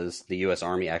thing was the U.S.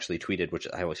 Army actually tweeted, which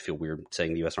I always feel weird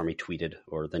saying the U.S. Army tweeted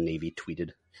or the Navy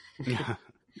tweeted.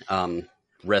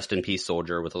 Rest in peace,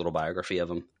 soldier, with a little biography of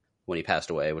him when he passed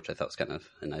away, which I thought was kind of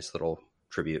a nice little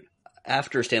tribute.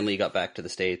 After Stan Lee got back to the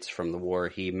States from the war,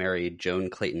 he married Joan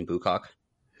Clayton Bucock,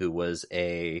 who was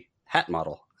a hat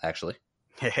model, actually.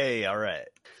 Hey, all right.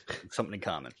 Something in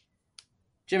common.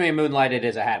 Jimmy moonlighted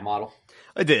as a hat model.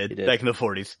 I did, back in the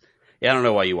 40s. Yeah, I don't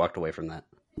know why you walked away from that.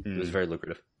 It was very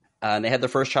lucrative. And they had their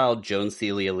first child, Joan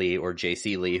Celia Lee, or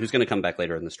J.C. Lee, who's going to come back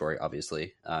later in the story,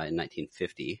 obviously, in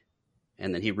 1950.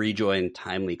 And then he rejoined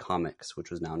Timely Comics, which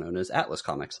was now known as Atlas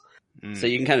Comics. So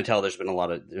you can kind of tell there's a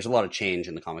lot of change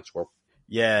in the comics world.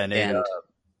 Yeah,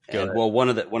 one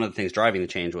of the things driving the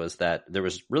change was that there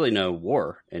was really no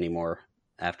war anymore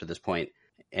after this point,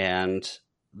 and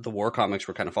the war comics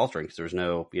were kind of faltering because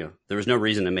there was no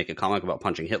reason to make a comic about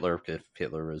punching Hitler if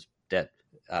Hitler was dead.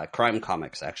 Crime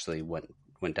comics actually went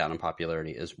down in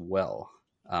popularity as well.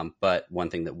 But one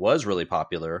thing that was really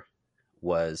popular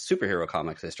was superhero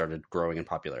comics. They started growing in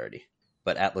popularity,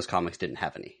 but Atlas Comics didn't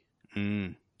have any.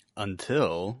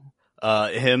 Until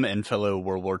him and fellow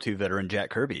World War II veteran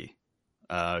Jack Kirby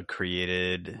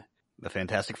created the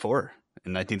Fantastic Four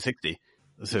in 1960.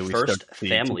 So the first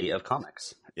family of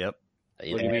comics. Yep.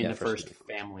 What do you mean the first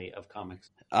family of comics?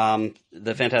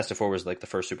 The Fantastic Four was like the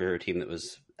first superhero team that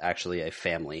was actually a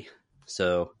family.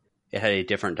 So it had a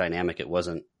different dynamic. It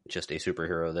wasn't just a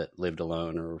superhero that lived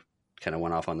alone or kind of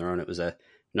went off on their own. It was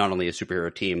not only a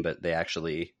superhero team, but they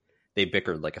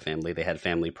bickered like a family. They had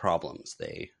family problems.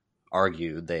 They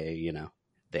argued. They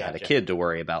had a kid to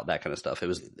worry about, that kind of stuff.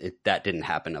 That didn't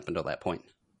happen up until that point.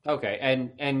 Okay.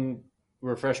 And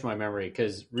refresh my memory,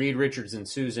 because Reed Richards and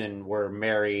Susan were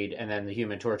married, and then the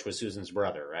Human Torch was Susan's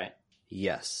brother, right?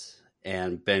 Yes.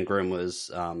 And Ben Grimm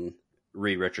was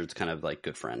Reed Richards' kind of like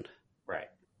good friend. Right.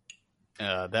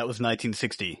 That was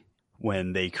 1960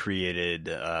 when they created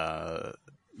the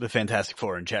Fantastic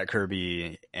Four, and Jack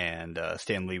Kirby and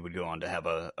Stan Lee would go on to have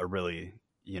a really,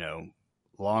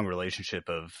 long relationship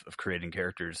of creating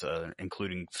characters,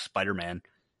 including Spider-Man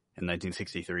in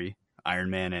 1963,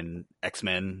 Iron Man and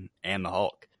X-Men, and the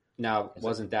Hulk. Now,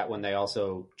 wasn't that when they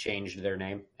also changed their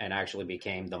name and actually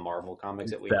became the Marvel Comics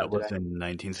that we know today? That was in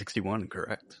 1961,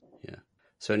 correct. Yeah.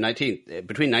 So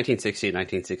between 1960 and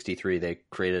 1963, they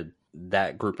created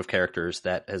that group of characters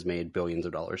that has made billions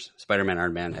of dollars. Spider-Man,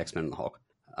 Iron Man, X-Men, and the Hulk.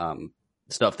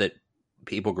 Stuff that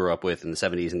people grew up with in the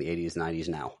 70s and the 80s, 90s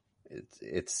now.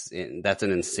 That's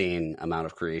an insane amount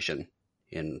of creation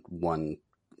in one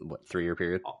 3-year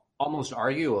period. Almost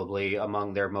arguably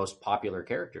among their most popular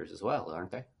characters as well,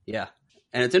 aren't they? Yeah.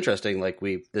 And it's interesting,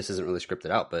 this isn't really scripted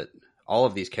out, but all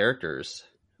of these characters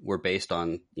were based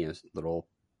on, little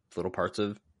parts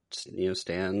of,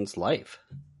 Stan's life.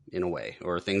 in a way,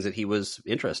 or things that he was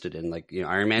interested in. Like,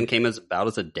 Iron Man came about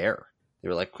as a dare. They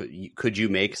were like, could you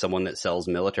make someone that sells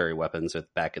military weapons?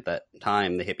 Back at that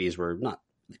time, the hippies were not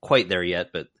quite there yet,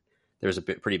 but there's a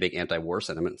pretty big anti-war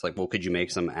sentiment. It's like, well, could you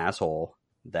make some asshole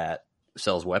that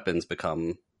sells weapons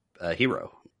become a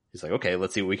hero? He's like, okay,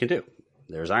 let's see what we can do.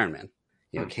 There's Iron Man.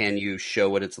 Can you show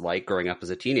what it's like growing up as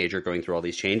a teenager, going through all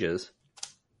these changes?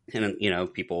 And,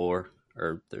 people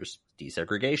there's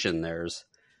desegregation. There's,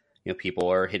 people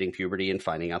are hitting puberty and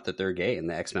finding out that they're gay. And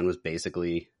the X-Men was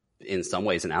basically, in some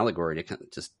ways, an allegory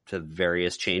to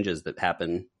various changes that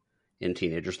happen in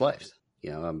teenagers' lives.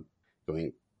 I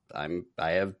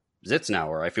have zits now,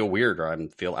 or I feel weird, or I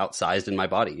feel outsized in my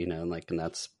body, and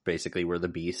that's basically where the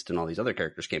Beast and all these other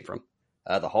characters came from.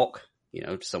 The Hulk,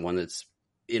 someone that's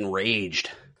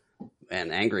enraged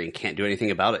and angry and can't do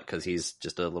anything about it because he's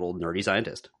just a little nerdy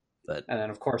scientist. And then,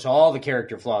 of course, all the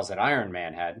character flaws that Iron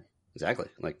Man had. Exactly,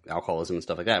 like alcoholism and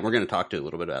stuff like that. And we're going to talk to a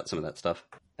little bit about some of that stuff.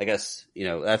 I guess,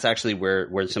 that's actually where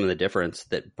some of the difference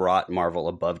that brought Marvel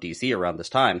above DC around this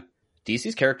time.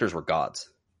 DC's characters were gods.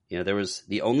 There was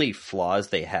the only flaws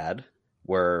they had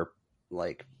were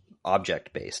like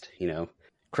object based.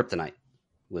 Kryptonite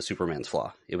was Superman's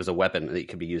flaw. It was a weapon that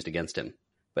could be used against him.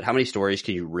 But how many stories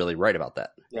can you really write about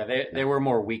that? Yeah, they were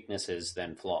more weaknesses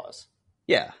than flaws.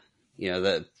 Yeah.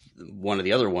 One of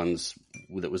the other ones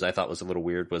that I thought was a little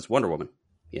weird was Wonder Woman.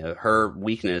 Her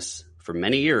weakness for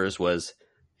many years was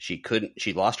she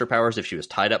lost her powers if she was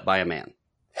tied up by a man.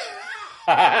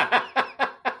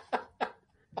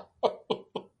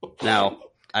 Now,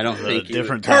 I don't think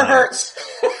different perverts.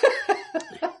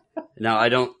 Now, I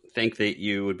don't think that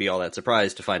you would be all that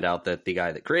surprised to find out that the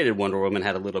guy that created Wonder Woman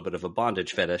had a little bit of a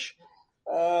bondage fetish.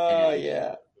 Oh,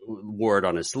 yeah. Wore it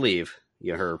on his sleeve.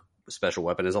 Her special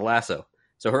weapon is a lasso.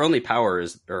 So her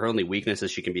only weakness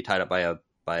is she can be tied up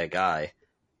by a guy,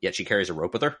 yet she carries a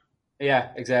rope with her.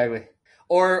 Yeah, exactly.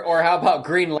 Or how about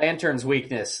Green Lantern's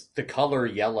weakness, the color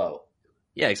yellow?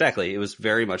 Yeah, exactly. It was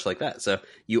very much like that. So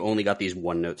you only got these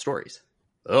one-note stories.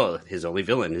 Oh, his only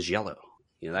villain is yellow.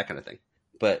 That kind of thing.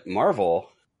 But Marvel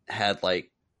had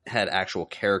actual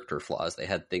character flaws. They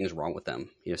had things wrong with them.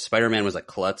 Spider-Man was a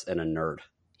klutz and a nerd.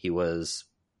 He was,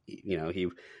 he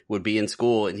would be in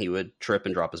school and he would trip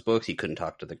and drop his books. He couldn't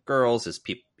talk to the girls.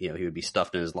 He would be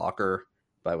stuffed in his locker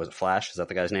by, was it Flash? Is that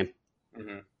the guy's name?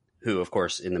 Mm-hmm. Who, of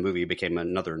course, in the movie became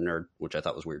another nerd, which I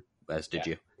thought was weird, as did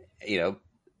you.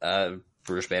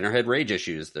 Bruce Banner had rage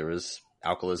issues. There was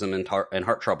alcoholism and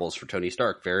heart troubles for Tony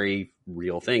Stark. Very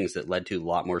real things that led to a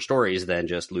lot more stories than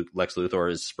just Lex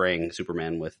Luthor is spraying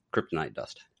Superman with kryptonite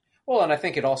dust. Well, and I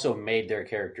think it also made their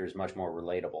characters much more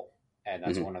relatable. And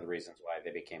that's one of the reasons why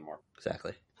they became more.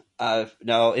 Exactly.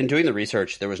 Now, in doing the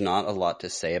research, there was not a lot to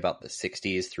say about the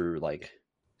 60s through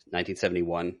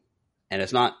 1971. And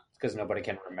it's not... because nobody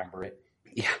can remember it.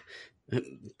 Yeah,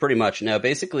 pretty much. No,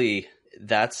 basically,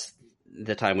 that's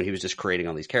the time when he was just creating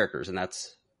all these characters. And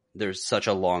there's such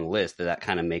a long list that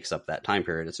kind of makes up that time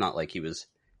period. It's not like he was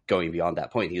going beyond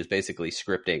that point. He was basically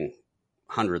scripting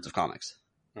hundreds of comics.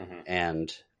 Mm-hmm.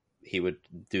 And he would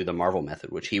do the Marvel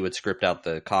method, which he would script out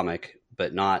the comic,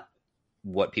 but not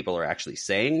what people are actually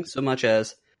saying so much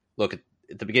as, look, at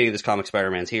the beginning of this comic,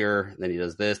 Spider-Man's here, then he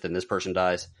does this, then this person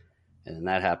dies, and then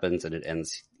that happens, and it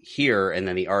ends here, and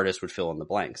then the artist would fill in the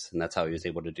blanks. And that's how he was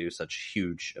able to do such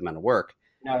huge amount of work.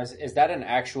 Now, is that an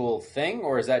actual thing,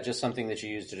 or is that just something that you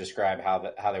use to describe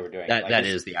how they were doing it? That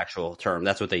is the actual term.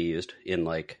 That's what they used in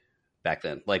back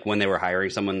then. When they were hiring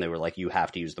someone, they were like, you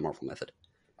have to use the Marvel method.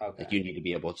 Okay. You need to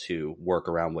be able to work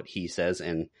around what he says,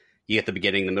 and you get the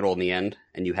beginning, the middle, and the end,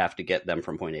 and you have to get them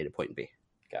from point A to point B.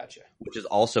 Gotcha. Which is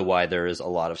also why there is a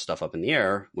lot of stuff up in the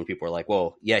air when people are like,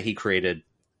 well, yeah, he created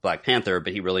Black Panther,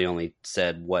 but he really only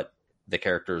said what the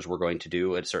characters were going to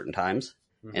do at certain times.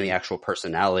 Mm-hmm. And the actual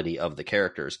personality of the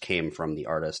characters came from the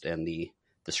artist and the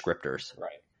scripters. Right.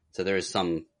 So there is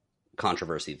some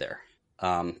controversy there.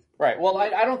 Right. Well,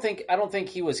 I don't think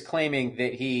he was claiming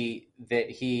that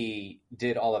he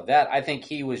did all of that. I think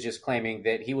he was just claiming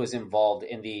that he was involved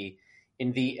in the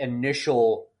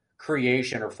initial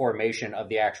creation or formation of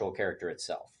the actual character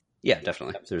itself. Yeah,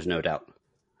 definitely. There's no doubt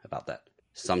about that.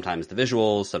 Sometimes the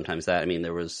visuals, sometimes that. I mean,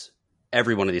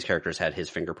 every one of these characters had his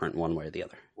fingerprint one way or the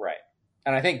other. Right.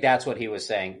 And I think that's what he was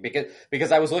saying,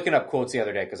 because I was looking up quotes the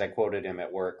other day because I quoted him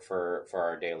at work for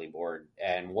our daily board,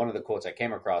 and one of the quotes I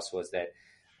came across was that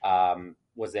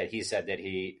he said that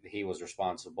he was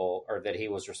responsible, or that he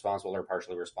was responsible or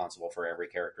partially responsible for every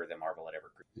character that Marvel had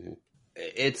ever created.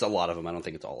 It's a lot of them. I don't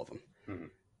think it's all of them. Mm-hmm.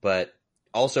 But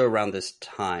also around this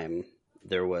time,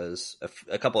 there was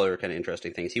a couple other kind of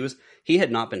interesting things. He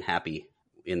had not been happy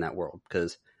in that world,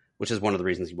 which is one of the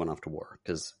reasons he went off to war,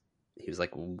 because he was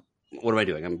like, what am I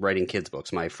doing? I'm writing kids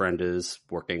books. My friend is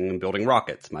working and building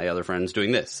rockets. My other friend's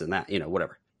doing this and that,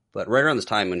 whatever. But right around this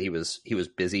time when he was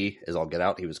busy as all get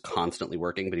out, he was constantly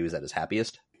working, but he was at his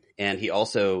happiest. And he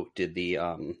also did the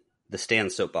Stan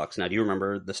soapbox. Now, do you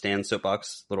remember the Stan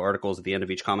soapbox little articles at the end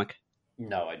of each comic?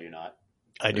 No, I do not.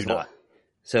 I do not.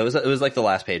 So it was like the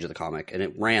last page of the comic, and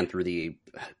it ran through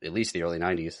at least the early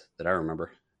 90s that I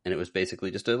remember. And it was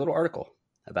basically just a little article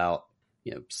about,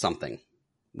 something,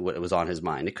 what was on his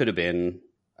mind. It could have been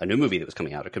a new movie that was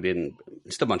coming out. It could have been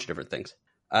just a bunch of different things.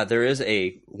 There is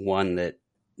one that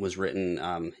was written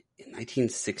in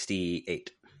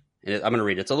 1968. And I'm going to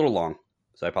read it. It's a little long,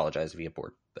 so I apologize if you get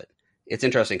bored. But it's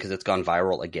interesting because it's gone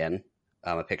viral again,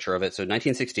 a picture of it. So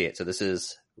 1968. So this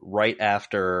is right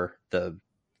after a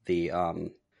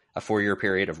 4-year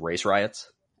period of race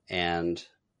riots. And,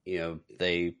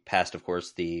 they passed, of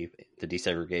course, the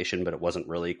desegregation, but it wasn't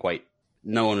really quite,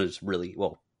 no one was really,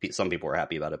 well, some people were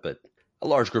happy about it, but a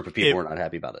large group of people were not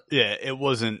happy about it. Yeah, it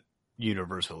wasn't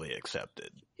universally accepted.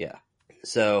 Yeah.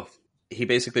 So he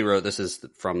basically wrote, this is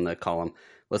from the column,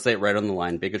 let's lay it right on the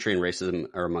line, bigotry and racism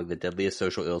are among the deadliest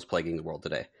social ills plaguing the world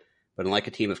today. But unlike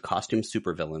a team of costume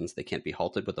supervillains, they can't be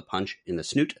halted with a punch in the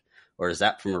snoot or a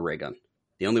zap from a ray gun.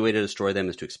 The only way to destroy them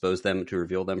is to expose them, to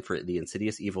reveal them for the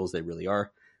insidious evils they really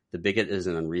are. The bigot is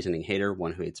an unreasoning hater,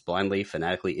 one who hates blindly,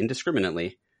 fanatically,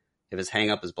 indiscriminately. If his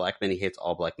hang-up is black men, he hates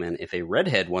all black men. If a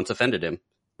redhead once offended him,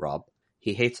 Rob,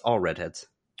 he hates all redheads.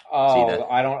 Oh,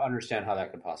 I don't understand how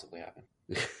that could possibly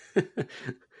happen.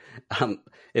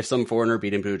 If some foreigner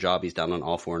beat him to a job, he's down on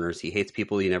all foreigners. He hates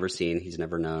people he's never seen, he's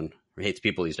never known, or hates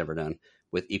people he's never known,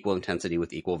 with equal intensity,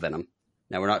 with equal venom.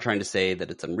 Now, we're not trying to say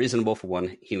that it's unreasonable for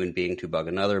one human being to bug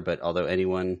another, but although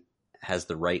anyone has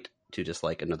the right to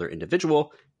dislike another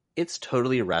individual, it's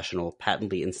totally irrational,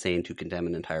 patently insane to condemn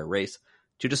an entire race,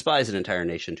 to despise an entire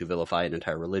nation, to vilify an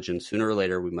entire religion. Sooner or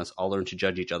later, we must all learn to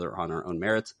judge each other on our own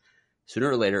merits. Sooner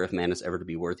or later, if man is ever to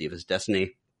be worthy of his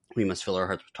destiny, we must fill our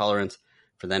hearts with tolerance,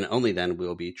 for then, only then, we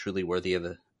will be truly worthy of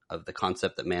the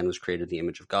concept that man was created in the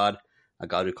image of God, a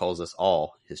God who calls us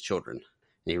all his children.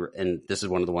 And this is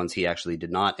one of the ones he actually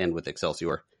did not end with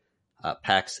Excelsior.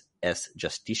 Pax es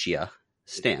Justitia,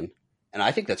 Stan. And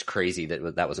I think that's crazy that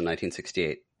was in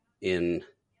 1968 in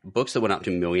books that went out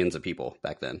to millions of people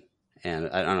back then. And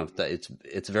I don't know,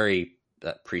 it's very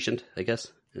prescient, I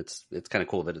guess. It's kind of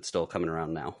cool that it's still coming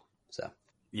around now. So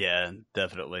yeah,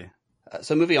 definitely.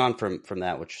 So moving on from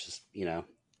that, which is,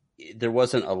 there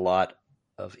wasn't a lot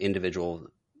of individual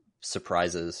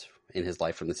surprises in his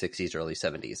life from the 60s, early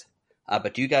 70s.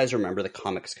 But do you guys remember the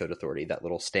Comics Code Authority, that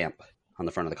little stamp on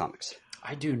the front of the comics?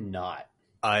 I do not.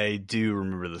 I do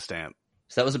remember the stamp.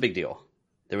 So that was a big deal.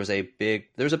 There was a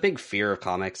big fear of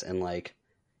comics, and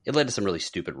it led to some really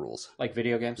stupid rules. Like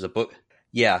video games? There's a book.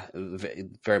 Yeah,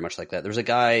 very much like that. There's a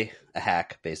guy, a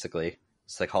hack, basically,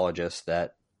 psychologist,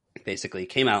 that basically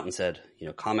came out and said,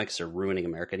 comics are ruining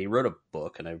America. And he wrote a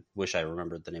book, and I wish I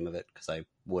remembered the name of it, because I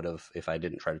would have if I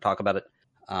didn't try to talk about it.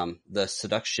 The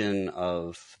Seduction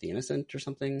of the Innocent or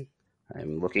something.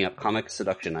 I'm looking up comic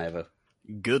seduction. I have a...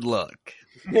 Good luck.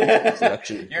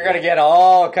 Seduction. You're going to get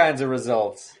all kinds of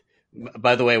results.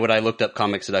 By the way, when I looked up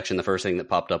comic seduction, the first thing that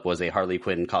popped up was a Harley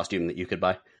Quinn costume that you could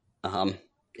buy.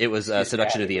 It was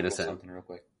Seduction of the Innocent. Something real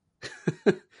quick.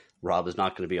 Rob is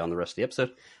not going to be on the rest of the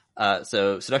episode.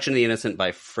 So Seduction of the Innocent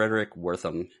by Frederick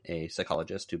Wortham, a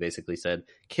psychologist who basically said,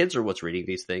 kids are what's reading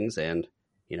these things, and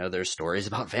there's stories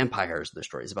about vampires, there's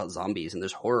stories about zombies, and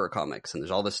there's horror comics, and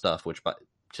there's all this stuff, which by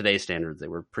today's standards, they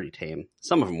were pretty tame.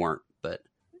 Some of them weren't, but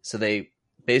so they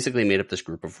basically made up this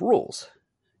group of rules,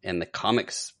 and the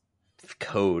Comics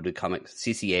Code,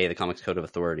 CCA, the Comics Code of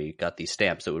Authority, got these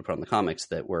stamps that would put on the comics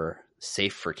that were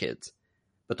safe for kids.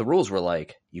 But the rules were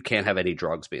like, you can't have any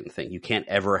drugs being the thing. You can't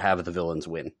ever have the villains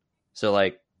win.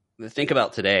 So think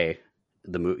about today,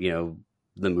 the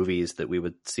movies that we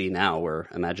would see now, where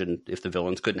imagine if the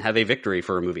villains couldn't have a victory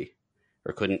for a movie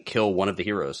or couldn't kill one of the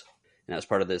heroes. And that was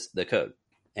part of the code.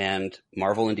 And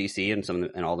Marvel and DC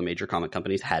and all the major comic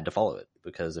companies had to follow it,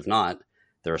 because if not,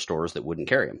 there are stores that wouldn't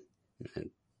carry them. And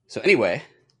so anyway,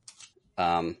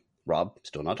 Rob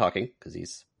still not talking because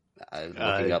he's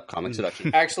looking up comic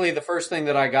seduction. Actually, the first thing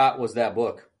that I got was that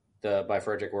book by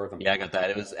Frederick Wortham. Yeah, I got that.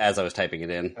 It was as I was typing it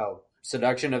in. Oh,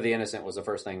 Seduction of the Innocent was the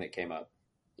first thing that came up.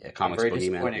 Yeah, comics I'm very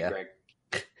boogeyman. disappointed, Yeah. Greg.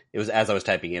 It was as I was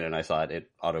typing in, and I saw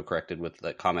it auto-corrected with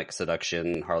the comic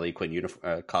seduction Harley Quinn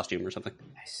costume or something.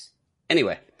 Nice.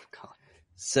 Anyway,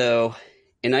 so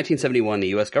in 1971, the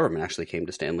U.S. government actually came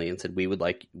to Stanley and said,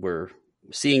 we're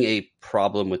seeing a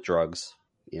problem with drugs.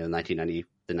 1990,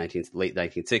 late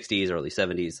 1960s, early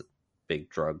 70s, big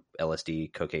drug,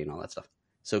 LSD, cocaine, all that stuff.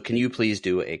 So can you please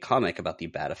do a comic about the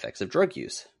bad effects of drug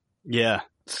use? Yeah.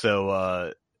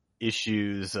 So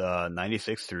issues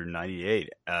 96 through 98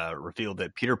 revealed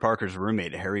that Peter Parker's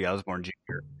roommate, Harry Osborn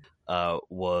Jr.,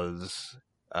 was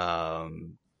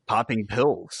popping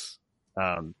pills,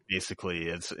 basically,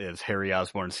 as Harry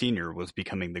Osborn Sr. was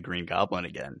becoming the Green Goblin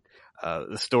again.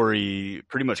 The story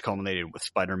pretty much culminated with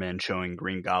Spider-Man showing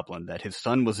Green Goblin that his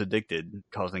son was addicted,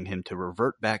 causing him to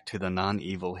revert back to the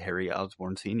non-evil Harry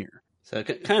Osborn Sr. So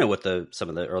kind of what some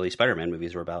of the early Spider-Man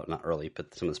movies were about. Not early,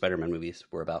 but some of the Spider-Man movies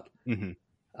were about. Mm-hmm.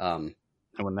 And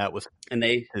when that was to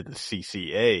the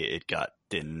CCA, it got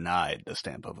denied the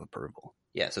stamp of approval.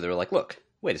 Yeah, so they were like, look,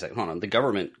 wait a second, hold on. The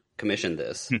government commissioned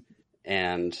this,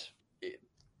 and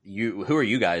who are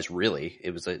you guys really?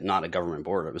 It was not a government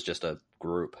board. It was just a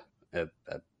group, a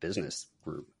business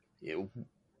group.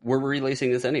 We're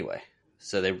releasing this anyway.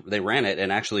 So they ran it,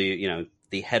 and actually,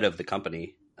 the head of the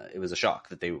company, it was a shock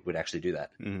that they would actually do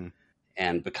that. Mm-hmm.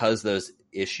 And because those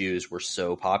issues were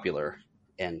so popular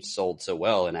and sold so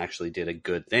well and actually did a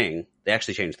good thing, they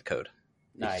actually changed the code.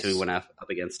 Nice. So we went up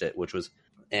against it,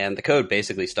 and the code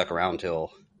basically stuck around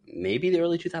till maybe the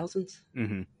early 2000s.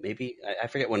 Mm-hmm. Maybe I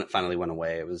forget when it finally went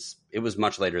away. It was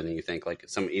much later than you think, like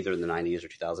either in the 90s or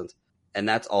 2000s. And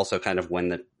that's also kind of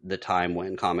when the time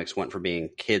when comics went from being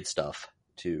kid stuff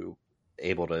to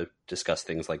able to discuss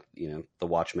things like The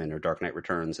Watchmen or Dark Knight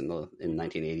Returns in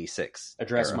 1986.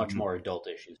 Address much more adult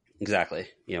issues. Exactly.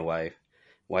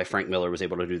 Why Frank Miller was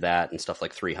able to do that and stuff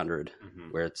like 300,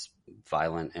 where it's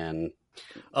violent and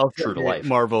true to life.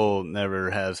 Marvel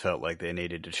never has felt like they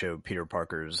needed to show Peter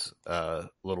Parker's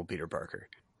little Peter Parker.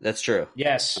 That's true.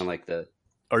 Yes. I'm like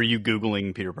Are you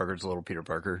Googling Peter Parker's little Peter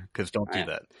Parker? Because don't do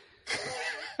that.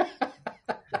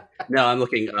 No, I'm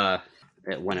looking at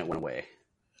when it went away.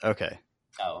 Okay.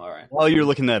 Oh, all right. While you're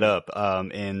looking that up,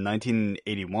 in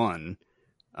 1981,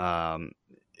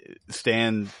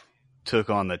 Stan took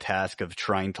on the task of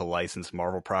trying to license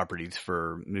Marvel properties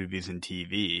for movies and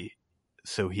TV,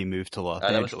 so he moved to Los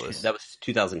Angeles. That was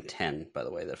 2010, by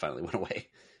the way, that finally went away.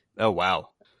 Oh, wow.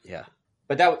 Yeah.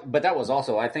 But that was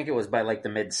also, I think it was by like the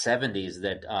mid 70s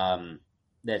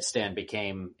that Stan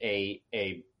became a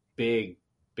big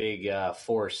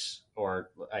force,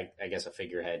 or I guess a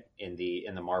figurehead in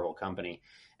the Marvel company,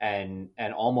 and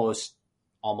almost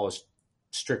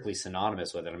strictly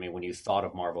synonymous with it. I mean, when you thought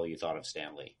of Marvel, you thought of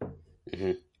Stan Lee,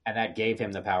 and that gave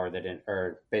him the power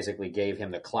basically gave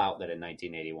him the clout that in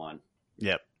 1981.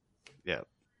 Yep.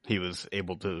 He was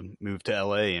able to move to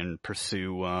LA and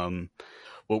pursue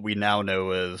what we now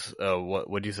know as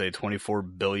what do you say,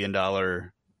 $24 billion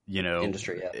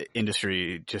industry. Yeah.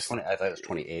 Industry. Just I thought it was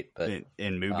 28, but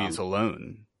in movies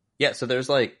alone. Yeah. So there's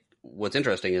what's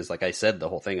interesting is, like I said, the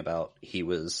whole thing about he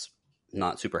was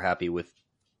not super happy with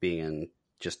being in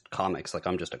just comics. Like,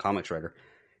 I'm just a comics writer,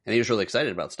 and he was really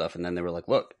excited about stuff. And then they were like,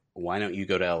 look, why don't you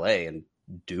go to LA and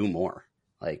do more?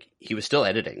 Like, he was still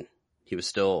editing. He was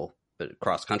still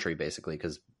cross country basically,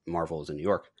 because Marvel was in New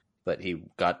York, but he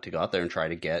got to go out there and try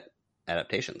to get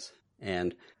adaptations.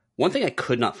 And one thing I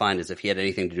could not find is if he had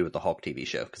anything to do with the Hulk TV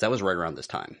show, because that was right around this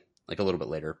time, like a little bit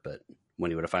later, but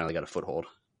when he would have finally got a foothold.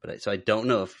 So I don't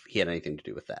know if he had anything to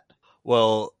do with that.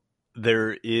 Well,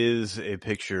 there is a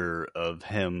picture of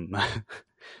him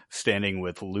standing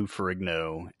with Lou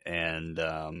Ferrigno and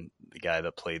the guy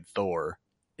that played Thor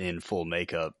in full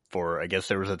makeup for, I guess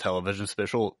there was a television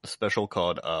special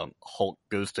called Hulk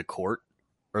Goes to Court,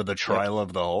 or The Trial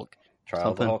of the Hulk.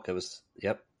 Of the Hulk. It was,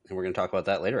 yep. And we're going to talk about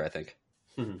that later, I think.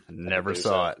 Never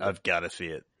saw it. I've got to see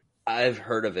it. I've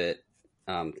heard of it.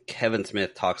 Kevin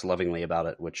Smith talks lovingly about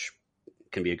it, which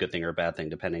can be a good thing or a bad thing,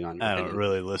 depending on your I opinion. don't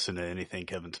really listen to anything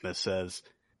Kevin Smith says.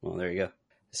 Well, there you go.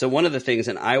 So one of the things,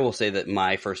 and I will say that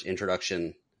my first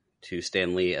introduction to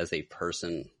Stan Lee as a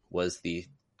person was the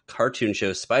cartoon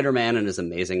show Spider-Man and His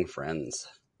Amazing Friends.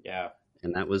 Yeah.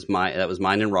 And that was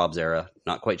mine and Rob's era,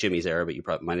 not quite Jimmy's era, but you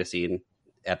probably might have seen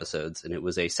episodes. And it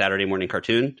was a Saturday morning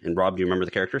cartoon. And Rob, do you remember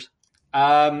the characters?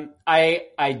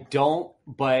 I don't,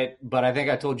 but I think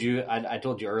I told you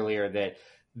earlier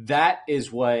that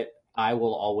is what I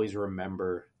will always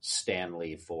remember Stan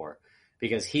Lee for,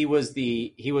 because he was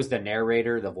the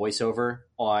narrator, the voiceover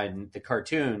on the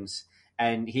cartoons,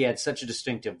 and he had such a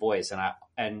distinctive voice,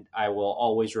 and I will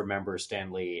always remember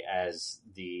Stan Lee as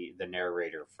the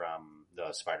narrator from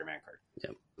the Spider-Man cartoon. Yeah.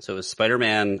 So it was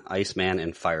Spider-Man, Iceman,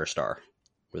 and Firestar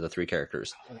were the three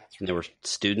characters. Oh, that's right. And they were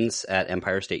students at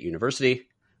Empire State University.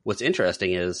 What's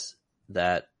interesting is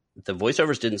that the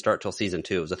voiceovers didn't start till season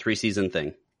 2. It was a 3-season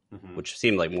thing, which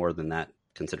seemed like more than that,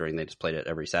 considering they just played it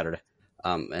every Saturday.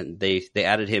 And they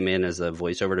added him in as a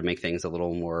voiceover to make things a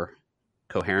little more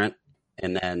coherent.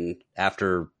 And then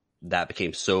after that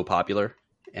became so popular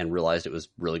and realized it was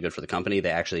really good for the company,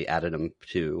 they actually added him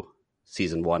to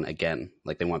season 1 again.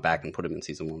 Like they went back and put him in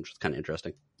season 1, which is kind of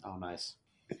interesting. Oh, nice.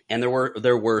 And there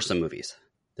were some movies.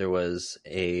 There was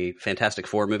a Fantastic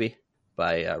Four movie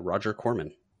by Roger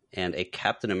Corman and a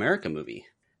Captain America movie,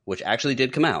 which actually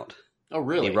did come out. Oh,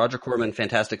 really? The Roger Corman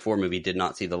Fantastic Four movie did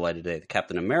not see the light of day. The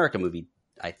Captain America movie,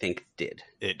 I think, did.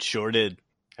 It sure did.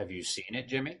 Have you seen it,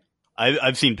 Jimmy?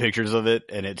 I've seen pictures of it,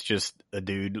 and it's just a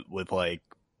dude with like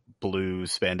blue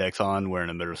spandex on wearing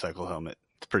a motorcycle helmet.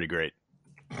 It's pretty great.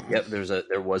 Yep,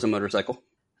 there was a motorcycle.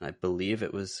 I believe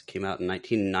it came out in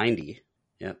 1990.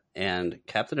 Yep, and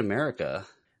Captain America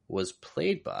was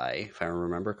played by, if I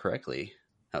remember correctly,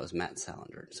 that was Matt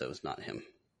Salinger. So it was not him.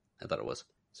 I thought it was.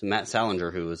 So Matt Salinger,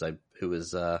 who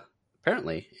was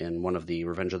apparently in one of the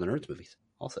Revenge of the Nerds movies,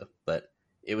 also, but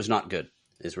it was not good.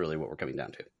 Is really what we're coming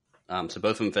down to. So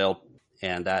both of them failed,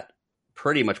 and that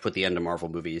pretty much put the end to Marvel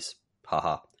movies.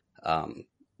 Haha.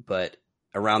 But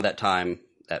around that time,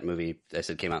 that movie, I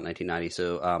said, came out in 1990.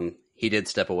 So he did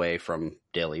step away from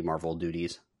daily Marvel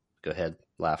duties. Go ahead,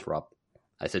 laugh, Rob.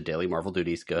 I said daily Marvel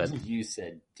duties. Go ahead. You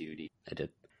said duty. I did.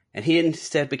 And he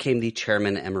instead became the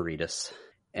chairman emeritus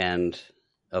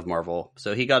of Marvel.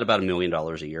 So he got about $1 million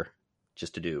a year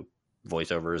just to do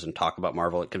voiceovers and talk about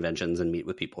Marvel at conventions and meet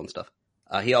with people and stuff.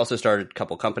 He also started a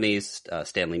couple companies,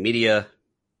 Stanley Media,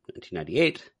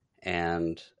 1998,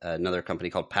 and another company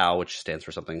called POW, which stands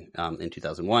for something, in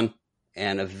 2001.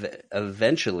 And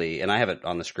eventually, and I have it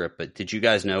on the script, but did you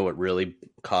guys know what really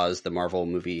caused the Marvel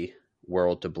movie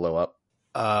world to blow up?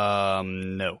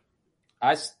 No.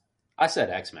 I said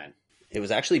X-Men. It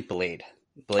was actually Blade.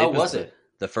 Blade was it?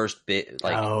 The first bit,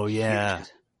 like, Oh, yeah.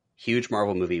 huge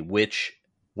Marvel movie, which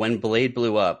when Blade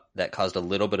blew up, that caused a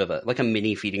little bit of a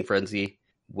mini feeding frenzy,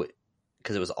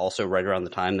 because it was also right around the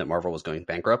time that Marvel was going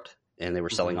bankrupt and they were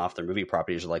selling off their movie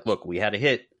properties. Like, look, we had a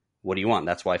hit. What do you want?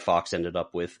 That's why Fox ended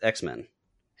up with X-Men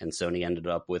and Sony ended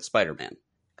up with Spider-Man,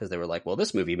 because they were like, well,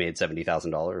 this movie made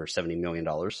 $70,000 or $70 million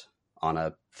on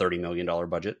a $30 million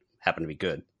budget. Happened to be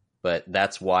good. But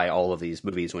that's why all of these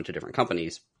movies went to different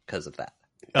companies, because of that.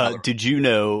 Did you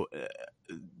know,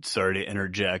 sorry to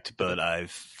interject, but I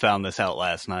found this out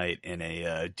last night in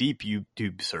a deep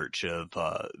YouTube search of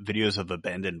videos of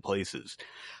abandoned places.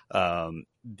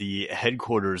 The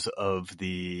headquarters of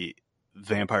the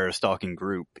vampire stalking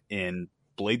group in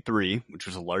Blade 3, which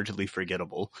was largely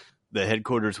forgettable, the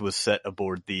headquarters was set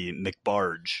aboard the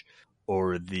McBarge,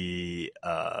 or the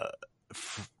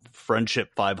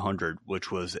Friendship 500,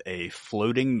 which was a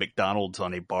floating McDonald's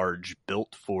on a barge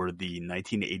built for the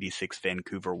 1986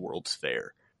 Vancouver World's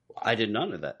Fair. I did not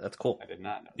know that. That's cool. I did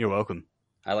not know. You're welcome.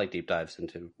 I like deep dives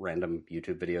into random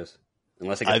YouTube videos.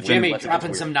 Unless it gets Jimmy weird,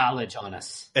 dropping some knowledge on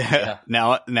us. Yeah.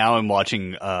 Now I'm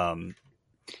watching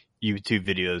YouTube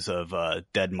videos of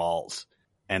dead malls,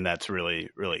 and that's really,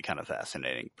 really kind of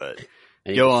fascinating. But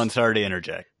go on, sorry to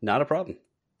interject. Not a problem.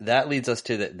 That leads us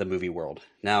to the movie world.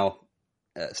 Now,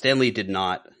 Stan Lee did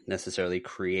not necessarily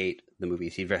create the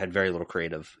movies. He had very little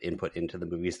creative input into the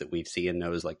movies that we see and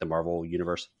know as like the Marvel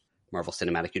universe, Marvel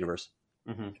Cinematic Universe.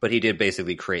 Mm-hmm. But he did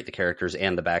basically create the characters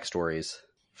and the backstories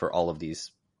for all of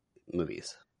these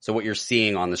movies. So what you're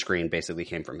seeing on the screen basically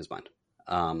came from his mind.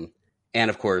 And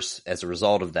of course, as a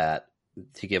result of that,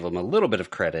 to give him a little bit of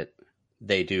credit,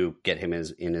 they do get him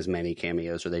in as many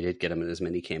cameos, or they did get him in as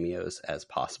many cameos as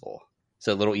possible.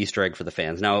 So a little Easter egg for the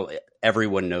fans. Now,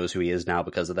 everyone knows who he is now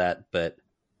because of that, but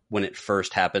when it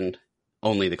first happened,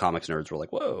 only the comics nerds were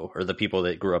like, whoa, or the people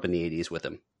that grew up in the 80s with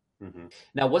him. Mm-hmm.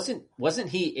 Now, wasn't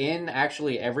he in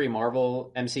actually every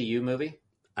Marvel MCU movie?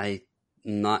 I'm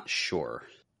not sure.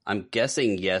 I'm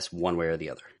guessing yes, one way or the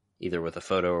other, either with a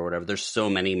photo or whatever. There's so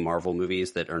many Marvel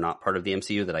movies that are not part of the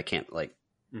MCU that I can't,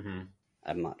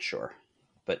 I'm not sure.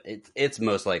 But it's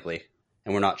most likely,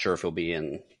 and we're not sure if he'll be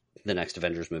in the next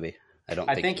Avengers movie.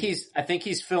 I think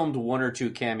he's filmed one or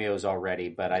two cameos already,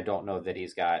 but I don't know that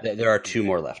he's got. There are two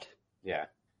more left. Yeah.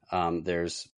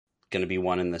 There's going to be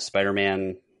one in the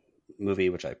Spider-Man movie,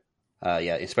 which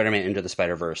Spider-Man Into the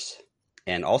Spider-Verse,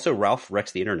 and also Ralph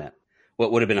Wrecks the Internet.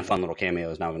 What would have been a fun little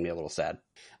cameo is now going to be a little sad.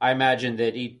 I imagine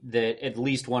that at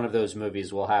least one of those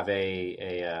movies will have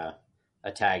a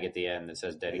tag at the end that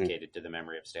says dedicated to the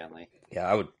memory of Stan Lee. Yeah,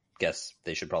 I would guess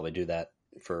they should probably do that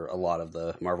for a lot of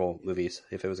the Marvel movies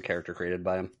if it was a character created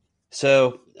by him.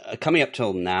 So coming up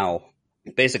till now,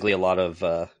 basically a lot of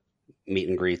meet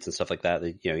and greets and stuff like that.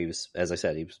 He was, as I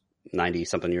said, he was 90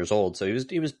 something years old, so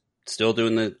he was still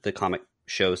doing the comic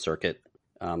show circuit.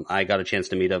 I got a chance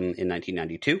to meet him in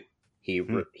 1992.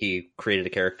 He created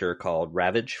a character called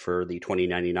Ravage for the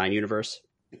 2099 universe.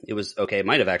 It was okay. It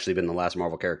might have actually been the last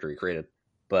Marvel character he created,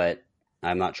 but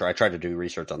I'm not sure. I tried to do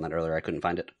research on that earlier. I couldn't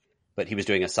find it. But he was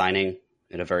doing a signing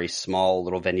at a very small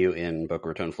little venue in Boca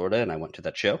Raton, Florida, and I went to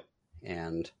that show.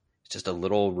 And it's just a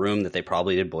little room that they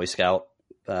probably did Boy Scout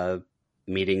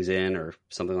meetings in or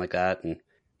something like that. And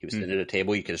he was sitting at a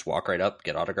table. You could just walk right up,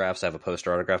 get autographs. I have a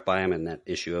poster autographed by him and that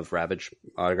issue of Ravage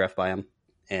autographed by him.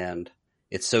 And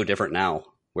it's so different now,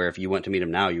 where if you went to meet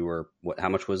him now, you were, how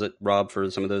much was it, Rob,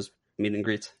 for some of those meet and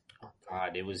greets? Oh,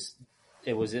 God, it was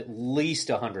at least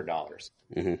 $100.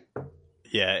 Mm-hmm.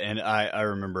 Yeah, and I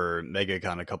remember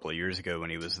MegaCon a couple of years ago when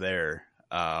he was there.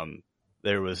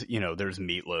 There was, there's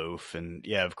Meatloaf, and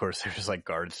yeah, of course, there's like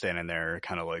guards standing there,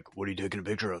 kind of like, "What are you taking a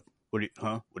picture of? What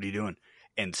are you doing?"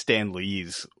 And Stan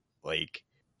Lee's like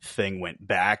thing went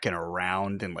back and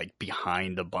around and like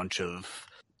behind a bunch of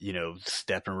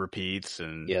step and repeats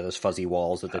and yeah, those fuzzy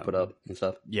walls that they put up and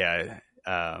stuff. Yeah.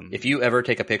 If you ever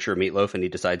take a picture of Meatloaf and he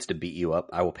decides to beat you up,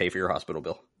 I will pay for your hospital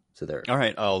bill. So there. All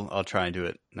right, I'll try and do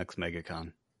it next MegaCon.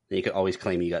 And you can always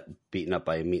claim you got beaten up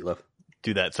by Meatloaf.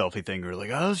 Do that selfie thing where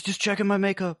like, I was just checking my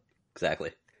makeup.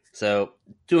 Exactly. So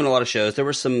doing a lot of shows. There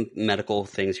were some medical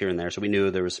things here and there, so we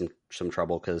knew there was some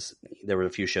trouble because there were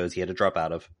a few shows he had to drop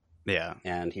out of. Yeah,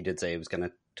 and he did say he was going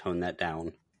to tone that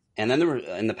down. And then there were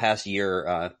in the past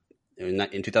year, in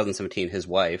 2017, his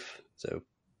wife. So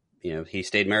he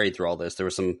stayed married through all this. There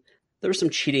were some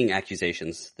cheating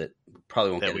accusations that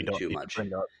probably won't get into too much.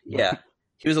 Yeah,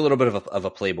 he was a little bit of a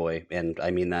playboy, and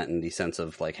I mean that in the sense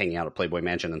of like hanging out at Playboy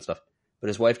Mansion and stuff. But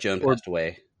his wife Joan passed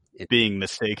away. Being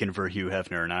mistaken for Hugh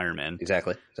Hefner and Iron Man.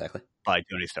 Exactly. By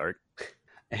Tony Stark.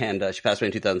 And she passed away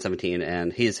in 2017,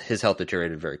 and his health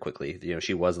deteriorated very quickly.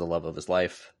 She was the love of his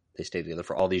life. They stayed together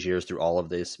for all these years through all of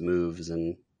these moves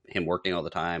and him working all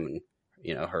the time, and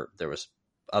there was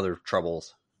other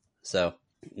troubles. So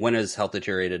when his health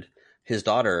deteriorated, his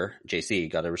daughter JC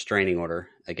got a restraining order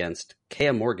against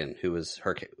Kea Morgan, who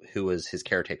was his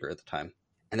caretaker at the time.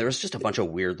 And there was just a bunch of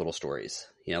weird little stories.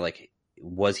 Like,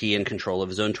 was he in control of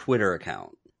his own Twitter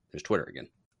account? There's Twitter again.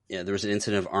 There was an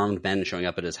incident of armed men showing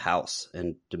up at his house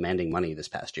and demanding money this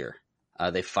past year.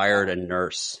 They fired a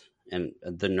nurse, and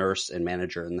the nurse and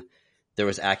manager, and there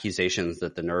was accusations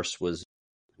that the nurse was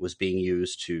being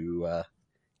used to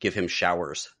give him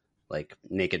showers, like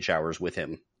naked showers with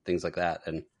him, things like that.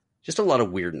 And just a lot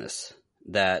of weirdness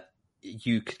that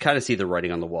you could kind of see the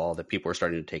writing on the wall that people were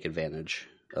starting to take advantage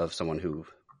of someone who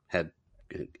had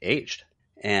aged.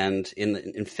 And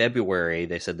in February,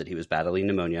 they said that he was battling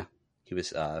pneumonia. He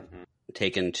was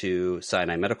taken to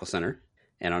Sinai Medical Center.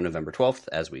 And on November 12th,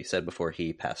 as we said before,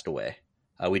 he passed away.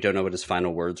 We don't know what his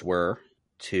final words were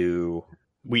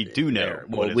We do know.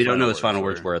 Well, we don't know his final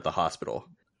words were at the hospital.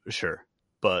 Sure.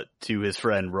 But to his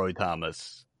friend Roy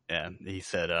Thomas, he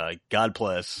said, "God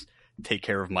bless, take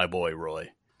care of my boy, Roy."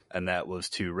 And that was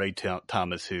to Ray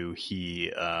Thomas, who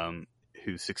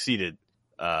succeeded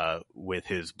with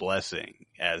his blessing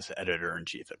as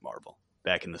editor-in-chief at Marvel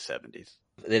back in the 70s.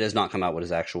 It does not come out what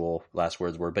his actual last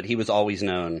words were, but he was always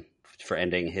known for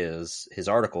ending his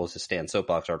articles, his Stan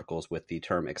Soapbox articles, with the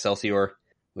term Excelsior,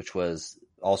 which was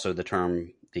also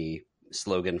the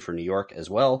slogan for New York as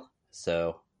well.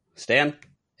 So, Stan,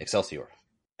 Excelsior.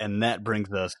 And that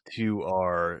brings us to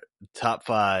our top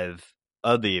 5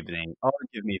 of the evening. I'll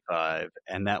give me 5,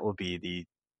 and that will be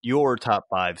your top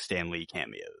 5 Stan Lee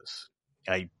cameos.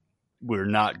 We're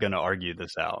not going to argue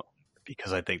this out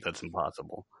because I think that's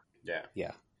impossible.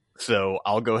 Yeah. So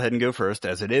I'll go ahead and go first,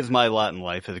 as it is my lot in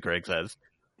life, as Greg says.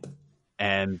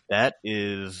 And that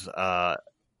is the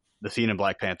scene in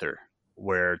Black Panther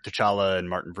where T'Challa and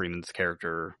Martin Freeman's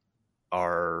character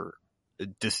are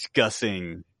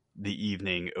discussing the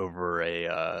evening over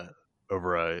a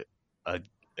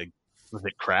was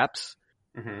it craps?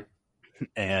 Mm-hmm.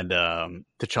 And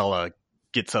T'Challa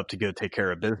gets up to go take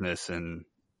care of business, and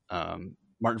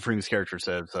Martin Freeman's character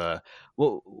says,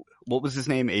 what was his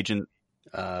name? Agent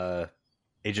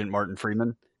Martin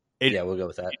Freeman? Yeah, we'll go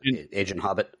with that. Agent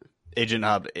Hobbit.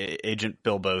 Agent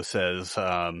Bilbo says,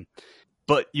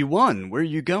 "But you won. Where are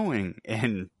you going?"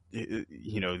 And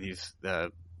these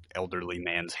elderly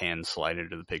man's hands slide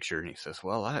into the picture, and he says,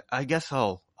 "Well, I guess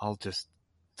I'll just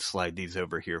slide these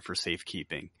over here for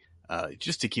safekeeping,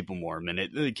 just to keep them warm." And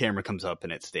the camera comes up,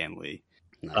 and it's Stan Lee.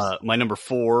 Nice. My number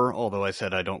 4, although I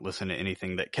said I don't listen to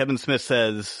anything that Kevin Smith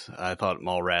says, I thought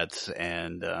Mallrats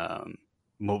and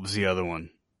what was the other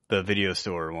one? The video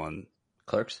store one.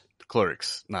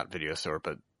 Clerks, not video store,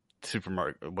 but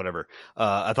supermarket, whatever.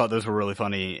 I thought those were really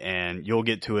funny, and you'll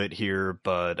get to it here,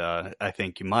 but I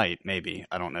think you might, maybe.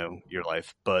 I don't know your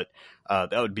life, but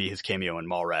that would be his cameo in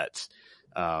Mallrats.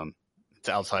 It's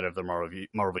outside of the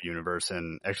Marvel universe,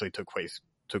 and actually took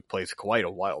place quite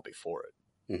a while before it.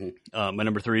 My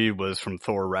number 3 was from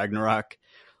Thor Ragnarok,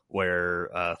 where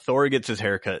Thor gets his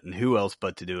haircut, and who else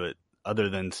but to do it other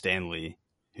than Stan Lee,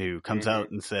 who comes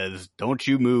out and says, "Don't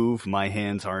you move, my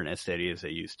hands aren't as steady as they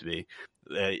used to be."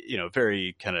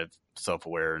 Very kind of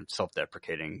self-aware and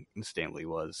self-deprecating Stan Lee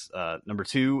was. Number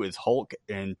 2 is Hulk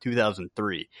in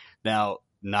 2003. Now,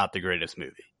 not the greatest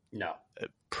movie. No.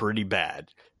 Pretty bad.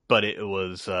 But it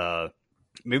was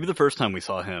maybe the first time we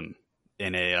saw him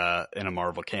in a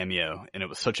Marvel cameo, and it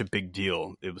was such a big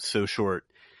deal. It was so short,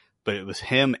 but it was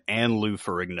him and Lou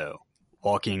Ferrigno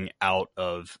walking out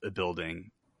of a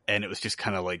building, and it was just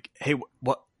kind of like, hey,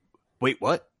 what? Wait,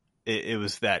 what? It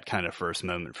was that kind of first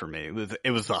moment for me.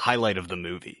 It was the highlight of the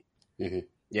movie. Mm-hmm.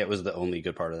 Yeah, it was the only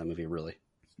good part of that movie, really.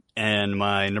 And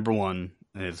my number 1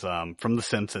 is from The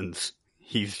Simpsons.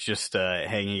 He's just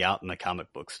hanging out in the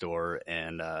comic book store,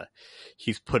 and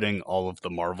he's putting all of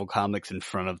the Marvel comics in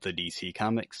front of the DC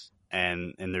comics.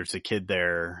 And there's a kid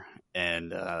there,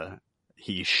 and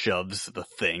he shoves the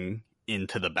Thing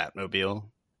into the Batmobile.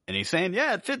 And he's saying,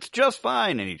 yeah, it fits just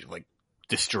fine. And he like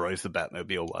destroys the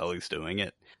Batmobile while he's doing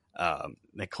it.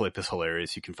 That clip is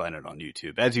hilarious. You can find it on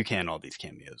YouTube, as you can all these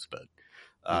cameos. But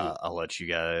I'll let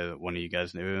one of you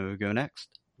guys go next.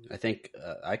 I think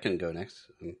I can go next.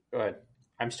 Go ahead.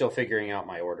 I'm still figuring out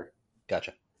my order.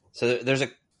 Gotcha. So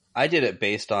I did it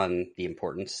based on the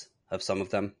importance of some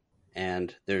of them,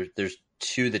 and there's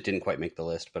 2 that didn't quite make the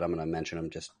list, but I'm going to mention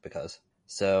them just because.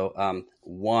 So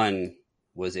 1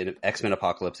 was in X-Men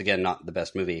Apocalypse. Again, not the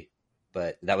best movie,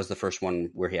 but that was the first one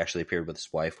where he actually appeared with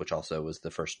his wife, which also was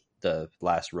the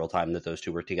last real time that those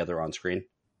 2 were together on screen.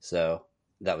 So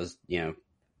that was,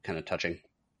 kind of touching.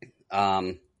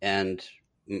 And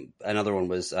another one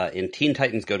was in Teen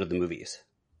Titans Go to the Movies.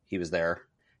 He was there,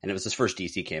 and it was his first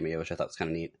DC cameo, which I thought was kind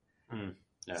of neat.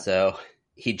 Yeah. So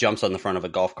he jumps on the front of a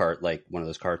golf cart, like one of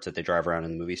those carts that they drive around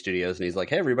in the movie studios, and he's like,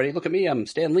 "Hey, everybody, look at me! I'm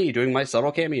Stan Lee doing my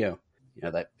subtle cameo."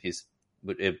 It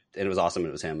was awesome.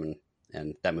 It was him,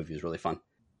 and that movie was really fun.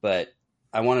 But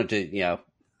I wanted to,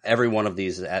 every one of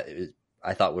these,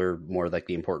 I thought were more like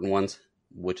the important ones,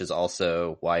 which is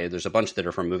also why there's a bunch that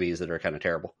are from movies that are kind of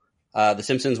terrible. The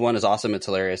Simpsons one is awesome. It's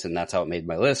hilarious, and that's how it made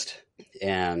my list.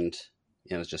 And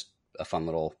it was just a fun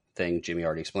little thing. Jimmy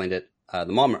already explained it. The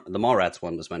Mallrats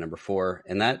one was my number 4,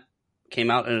 and that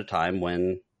came out at a time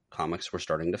when comics were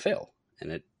starting to fail,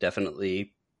 and it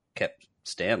definitely kept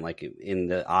Stan like in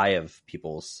the eye of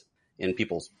people's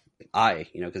eye,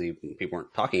 because people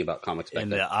weren't talking about comics back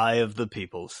then. In the eye of the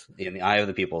peoples. In the eye of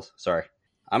the peoples. Sorry,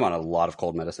 I'm on a lot of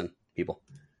cold medicine, people.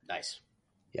 Nice.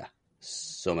 Yeah,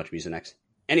 so much Mucinex.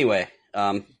 Anyway,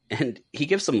 and he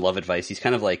gives some love advice. He's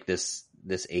kind of like this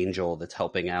angel that's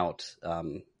helping out.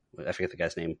 I forget the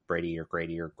guy's name, Brady or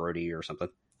Grady or Brody or something.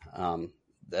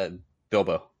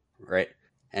 Bilbo, right?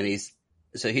 And he's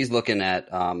looking at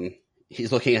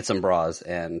some bras,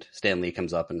 and Stan Lee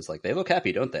comes up and is like, "They look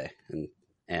happy, don't they?"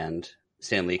 And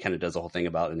Stan Lee kind of does a whole thing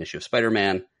about an issue of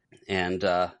Spider-Man and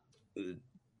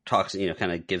talks,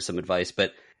 kind of gives some advice.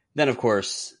 But then, of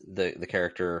course, the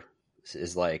character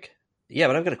is like, "Yeah,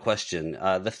 but I've got a question.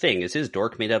 The Thing, is his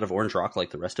dork made out of orange rock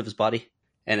like the rest of his body?"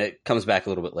 And it comes back a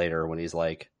little bit later when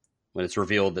when it's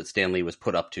revealed that Stan Lee was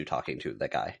put up to talking to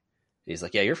that guy. He's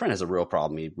like, "Yeah, your friend has a real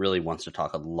problem. He really wants to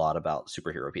talk a lot about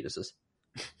superhero penises,"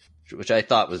 which I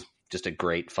thought was just a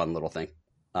great, fun little thing.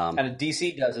 And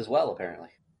DC does as well, apparently.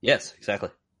 Yes, exactly.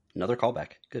 Another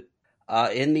callback. Good.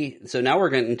 So now we're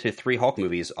getting into 3 Hulk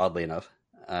movies, oddly enough,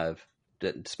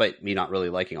 despite me not really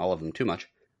liking all of them too much.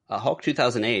 Hulk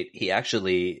 2008, he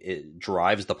actually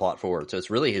drives the plot forward. So it's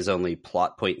really his only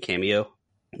plot point cameo.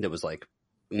 That was like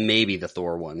maybe the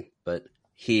Thor one, but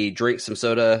he drinks some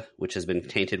soda, which has been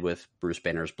tainted with Bruce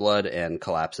Banner's blood, and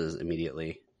collapses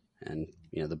immediately. And,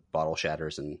 the bottle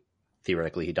shatters, and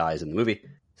theoretically he dies in the movie.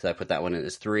 So I put that one in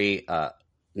as 3.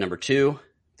 Number 2,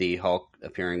 the Hulk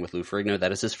appearing with Lou Ferrigno.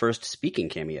 That is his first speaking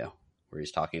cameo, where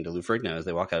he's talking to Lou Ferrigno as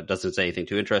they walk out. It doesn't say anything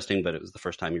too interesting, but it was the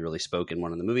first time he really spoke in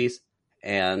one of the movies.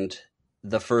 And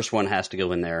the first one has to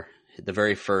go in there. The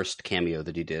very first cameo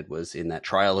that he did was in that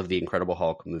Trial of the Incredible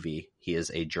Hulk movie. He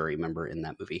is a jury member in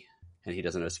that movie. And he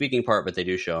doesn't have a speaking part, but they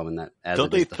do show him in that.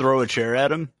 Don't they throw a chair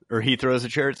at him? Or he throws a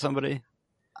chair at somebody?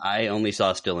 I only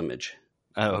saw a still image.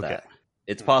 Oh, okay. That.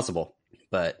 It's possible,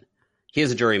 but he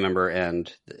is a jury member,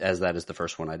 and as that is the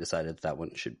first one, I decided that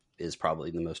one is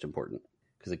probably the most important,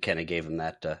 because it kind of gave him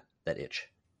that itch.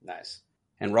 Nice.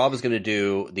 And Rob is going to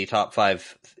do the top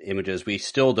 5 images. We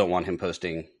still don't want him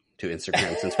posting to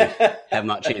Instagram since we have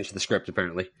not changed the script,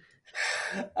 apparently.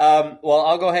 Well,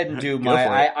 I'll go ahead and do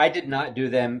I did not do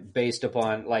them based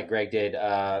upon, like Greg did,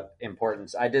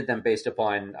 importance. I did them based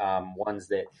upon ones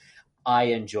that I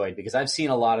enjoyed, because I've seen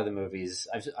a lot of the movies.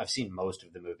 I've seen most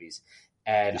of the movies,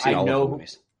 and You've seen all of the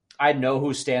movies. I know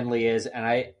who Stan Lee is, and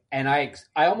I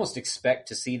almost expect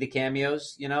to see the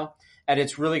cameos, you know. And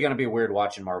it's really going to be weird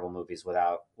watching Marvel movies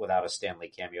without a Stan Lee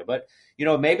cameo. But you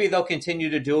know, maybe they'll continue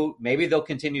to do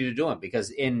them, because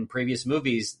in previous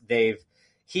movies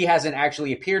he hasn't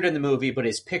actually appeared in the movie, but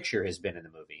his picture has been in the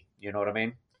movie. You know what I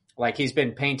mean? Like he's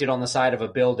been painted on the side of a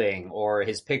building, or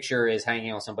his picture is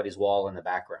hanging on somebody's wall in the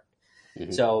background.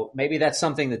 Mm-hmm. So maybe that's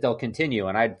something that they'll continue,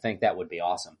 and I think that would be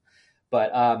awesome.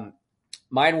 But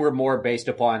mine were more based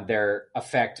upon their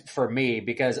effect for me,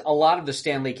 because a lot of the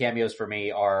Stan Lee cameos for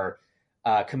me are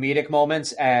comedic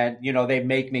moments, and you know, they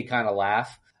make me kind of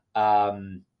laugh,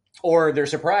 or they're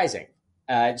surprising.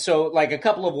 So like a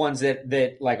couple of ones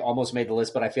that like almost made the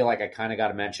list, but I feel like I kind of got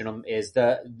to mention them, is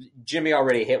Jimmy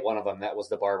already hit one of them. That was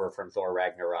the barber from Thor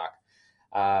Ragnarok.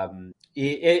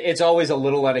 It's always a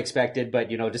little unexpected,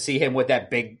 but you know, to see him with that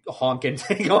big honking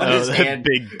thing on his hand,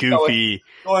 big goofy,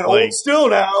 going hold still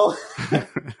now,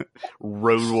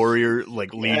 Road Warrior,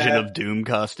 like Legion of Doom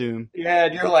costume. Yeah,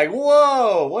 and you're like,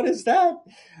 whoa, what is that?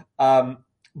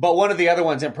 But one of the other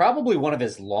ones, and probably one of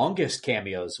his longest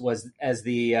cameos, was as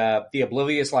the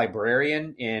oblivious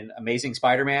librarian in Amazing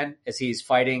Spider-Man, as he's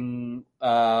fighting.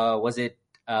 Was it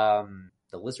the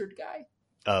Lizard guy?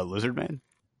 Lizard Man.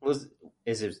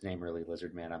 Is his name really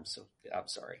Lizard Man? I'm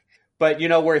sorry, but you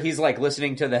know, where he's like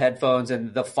listening to the headphones,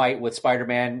 and the fight with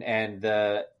Spider-Man and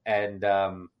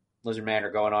Lizard Man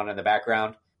are going on in the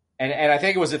background. And I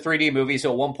think it was a 3D movie,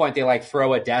 so at one point they like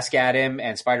throw a desk at him,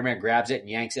 and Spider-Man grabs it and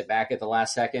yanks it back at the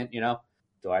last second. You know,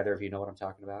 do either of you know what I'm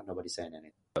talking about? Nobody's saying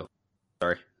anything. Oh,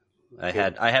 sorry, I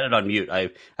had it on mute.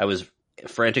 I was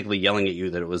frantically yelling at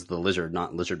you that it was the Lizard,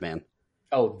 not Lizard Man.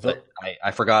 Oh, but I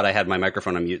forgot I had my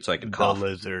microphone on mute so I could cough. The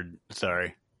Lizard.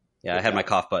 Sorry. Yeah, I had my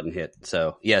cough button hit.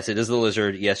 So yes, it is the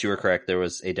Lizard. Yes, you were correct. There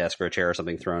was a desk or a chair or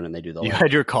something thrown, and they do the. You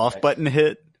had your cough button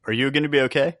hit. Are you going to be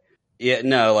okay? Yeah,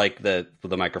 no, like the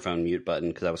microphone mute button,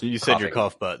 because I was. You coughing. said your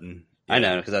cough button. Yeah. I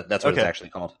know, because that's what it's actually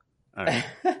called. All right.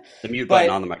 The mute button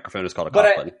on the microphone is called a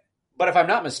cough button. But if I'm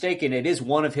not mistaken, it is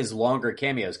one of his longer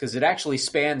cameos, because it actually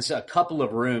spans a couple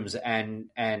of rooms and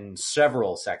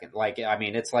several seconds. Like, I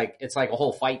mean, it's like a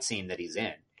whole fight scene that he's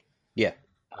in. Yeah.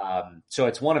 So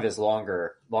it's one of his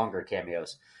longer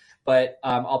cameos. But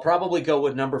I'll probably go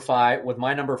with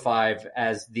my number five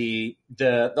as the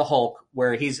Hulk,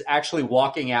 where he's actually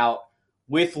walking out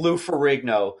with Lou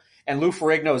Ferrigno, and Lou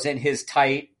Ferrigno's in his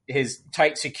tight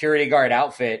security guard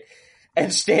outfit,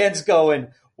 and Stan's going,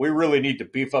 "We really need to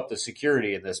beef up the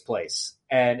security in this place,"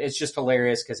 and it's just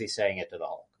hilarious because he's saying it to the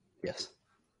Hulk. Yes.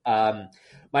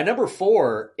 My number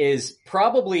 4 is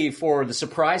probably for the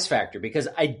surprise factor, because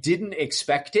I didn't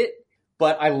expect it,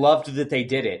 but I loved that they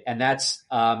did it, and that's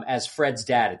as Fred's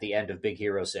dad at the end of Big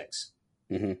Hero 6.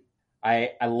 Mm-hmm.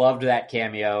 I loved that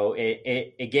cameo.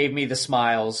 It gave me the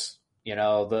smiles, you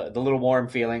know, the little warm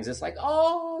feelings. It's like,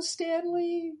 oh, Stan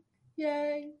Lee,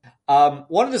 yay!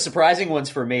 One of the surprising ones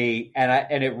for me,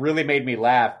 and it really made me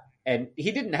laugh. And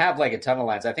he didn't have like a ton of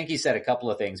lines. I think he said a couple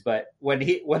of things, but when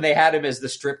they had him as the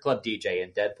strip club DJ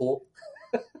in Deadpool,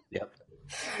 yep,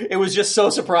 it was just so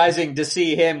surprising to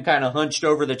see him kind of hunched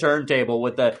over the turntable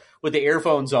with the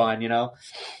earphones on, you know.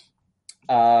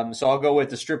 So I'll go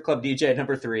with the strip club DJ at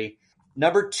number 3.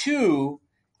 Number 2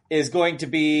 is going to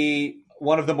be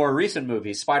one of the more recent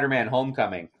movies, Spider-Man: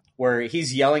 Homecoming, where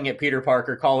he's yelling at Peter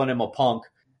Parker, calling him a punk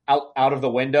out of the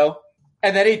window.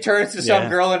 And then he turns to some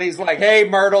girl and he's like, "Hey,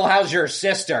 Myrtle, how's your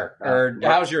sister? Or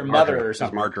how's your mother?" or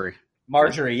something.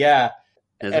 Marjorie, yeah.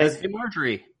 Hey,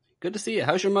 Marjorie, good to see you.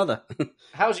 How's your mother?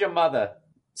 How's your mother?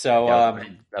 So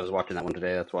I was watching that one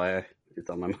today. That's why it's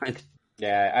on my mind.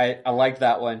 Yeah, I like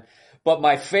that one. But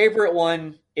my favorite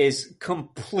one is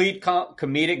complete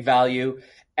comedic value,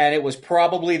 and it was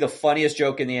probably the funniest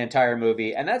joke in the entire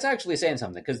movie. And that's actually saying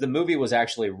something, because the movie was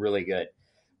actually really good.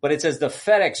 But it says the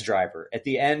FedEx driver at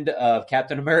the end of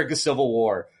Captain America: Civil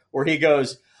War, where he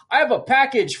goes, "I have a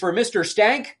package for Mr.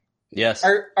 Stank." Yes.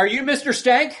 Are you Mr.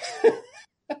 Stank?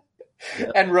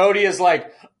 Yeah. And Rhodey is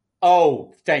like,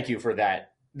 "Oh, thank you for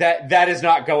that. That is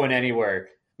not going anywhere.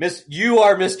 You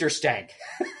are Mr. Stank."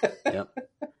 Yep.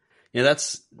 Yeah,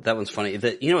 that one's funny.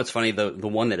 What's funny? The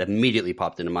one that immediately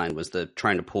popped into mind was the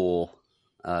trying to pull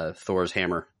Thor's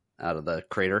hammer out of the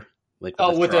crater. Like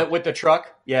with the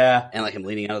truck, yeah, and like him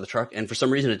leaning out of the truck, and for some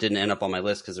reason it didn't end up on my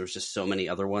list because there was just so many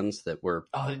other ones that were.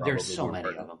 Oh, there's so many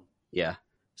of them. Yeah,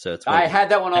 so it's. I had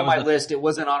that one on my list. It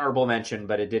was an honorable mention,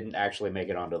 but it didn't actually make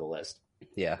it onto the list.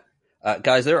 Yeah,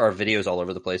 guys, there are videos all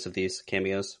over the place of these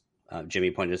cameos. Jimmy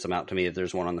pointed some out to me.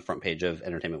 There's one on the front page of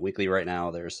Entertainment Weekly right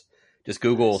now. There's just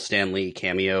Google Stan Lee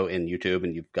cameo in YouTube,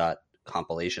 and you've got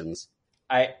compilations.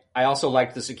 I also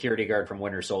liked the security guard from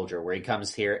Winter Soldier, where he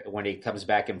comes here when he comes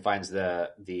back and finds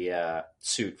the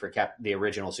suit for the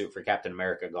original suit for Captain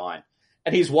America gone,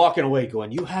 and he's walking away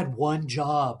going, "You had one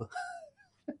job."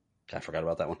 I forgot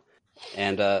about that one.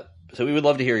 And so we would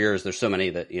love to hear yours. There's so many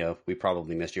that we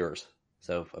probably missed yours.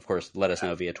 So of course, let us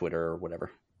know via Twitter or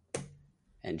whatever.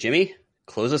 And Jimmy,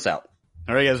 close us out.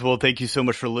 All right, guys. Well, thank you so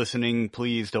much for listening.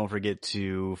 Please don't forget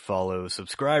to follow,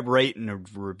 subscribe, rate, and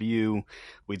review.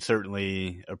 We'd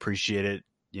certainly appreciate it.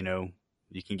 You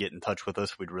can get in touch with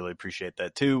us. We'd really appreciate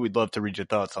that too. We'd love to read your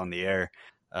thoughts on the air.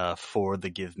 For the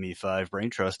Give Me 5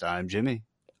 Brain Trust, I'm Jimmy.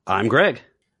 I'm Greg.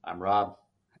 I'm Rob.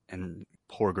 And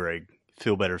poor Greg.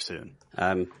 Feel better soon.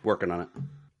 I'm working on it.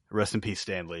 Rest in peace,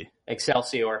 Stanley.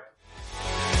 Excelsior.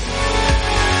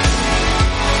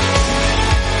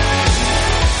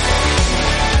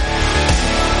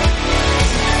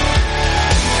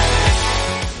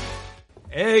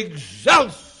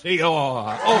 Excelsior!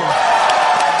 Oh.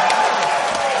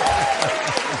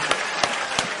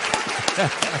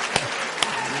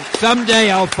 Someday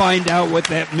I'll find out what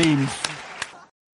that means.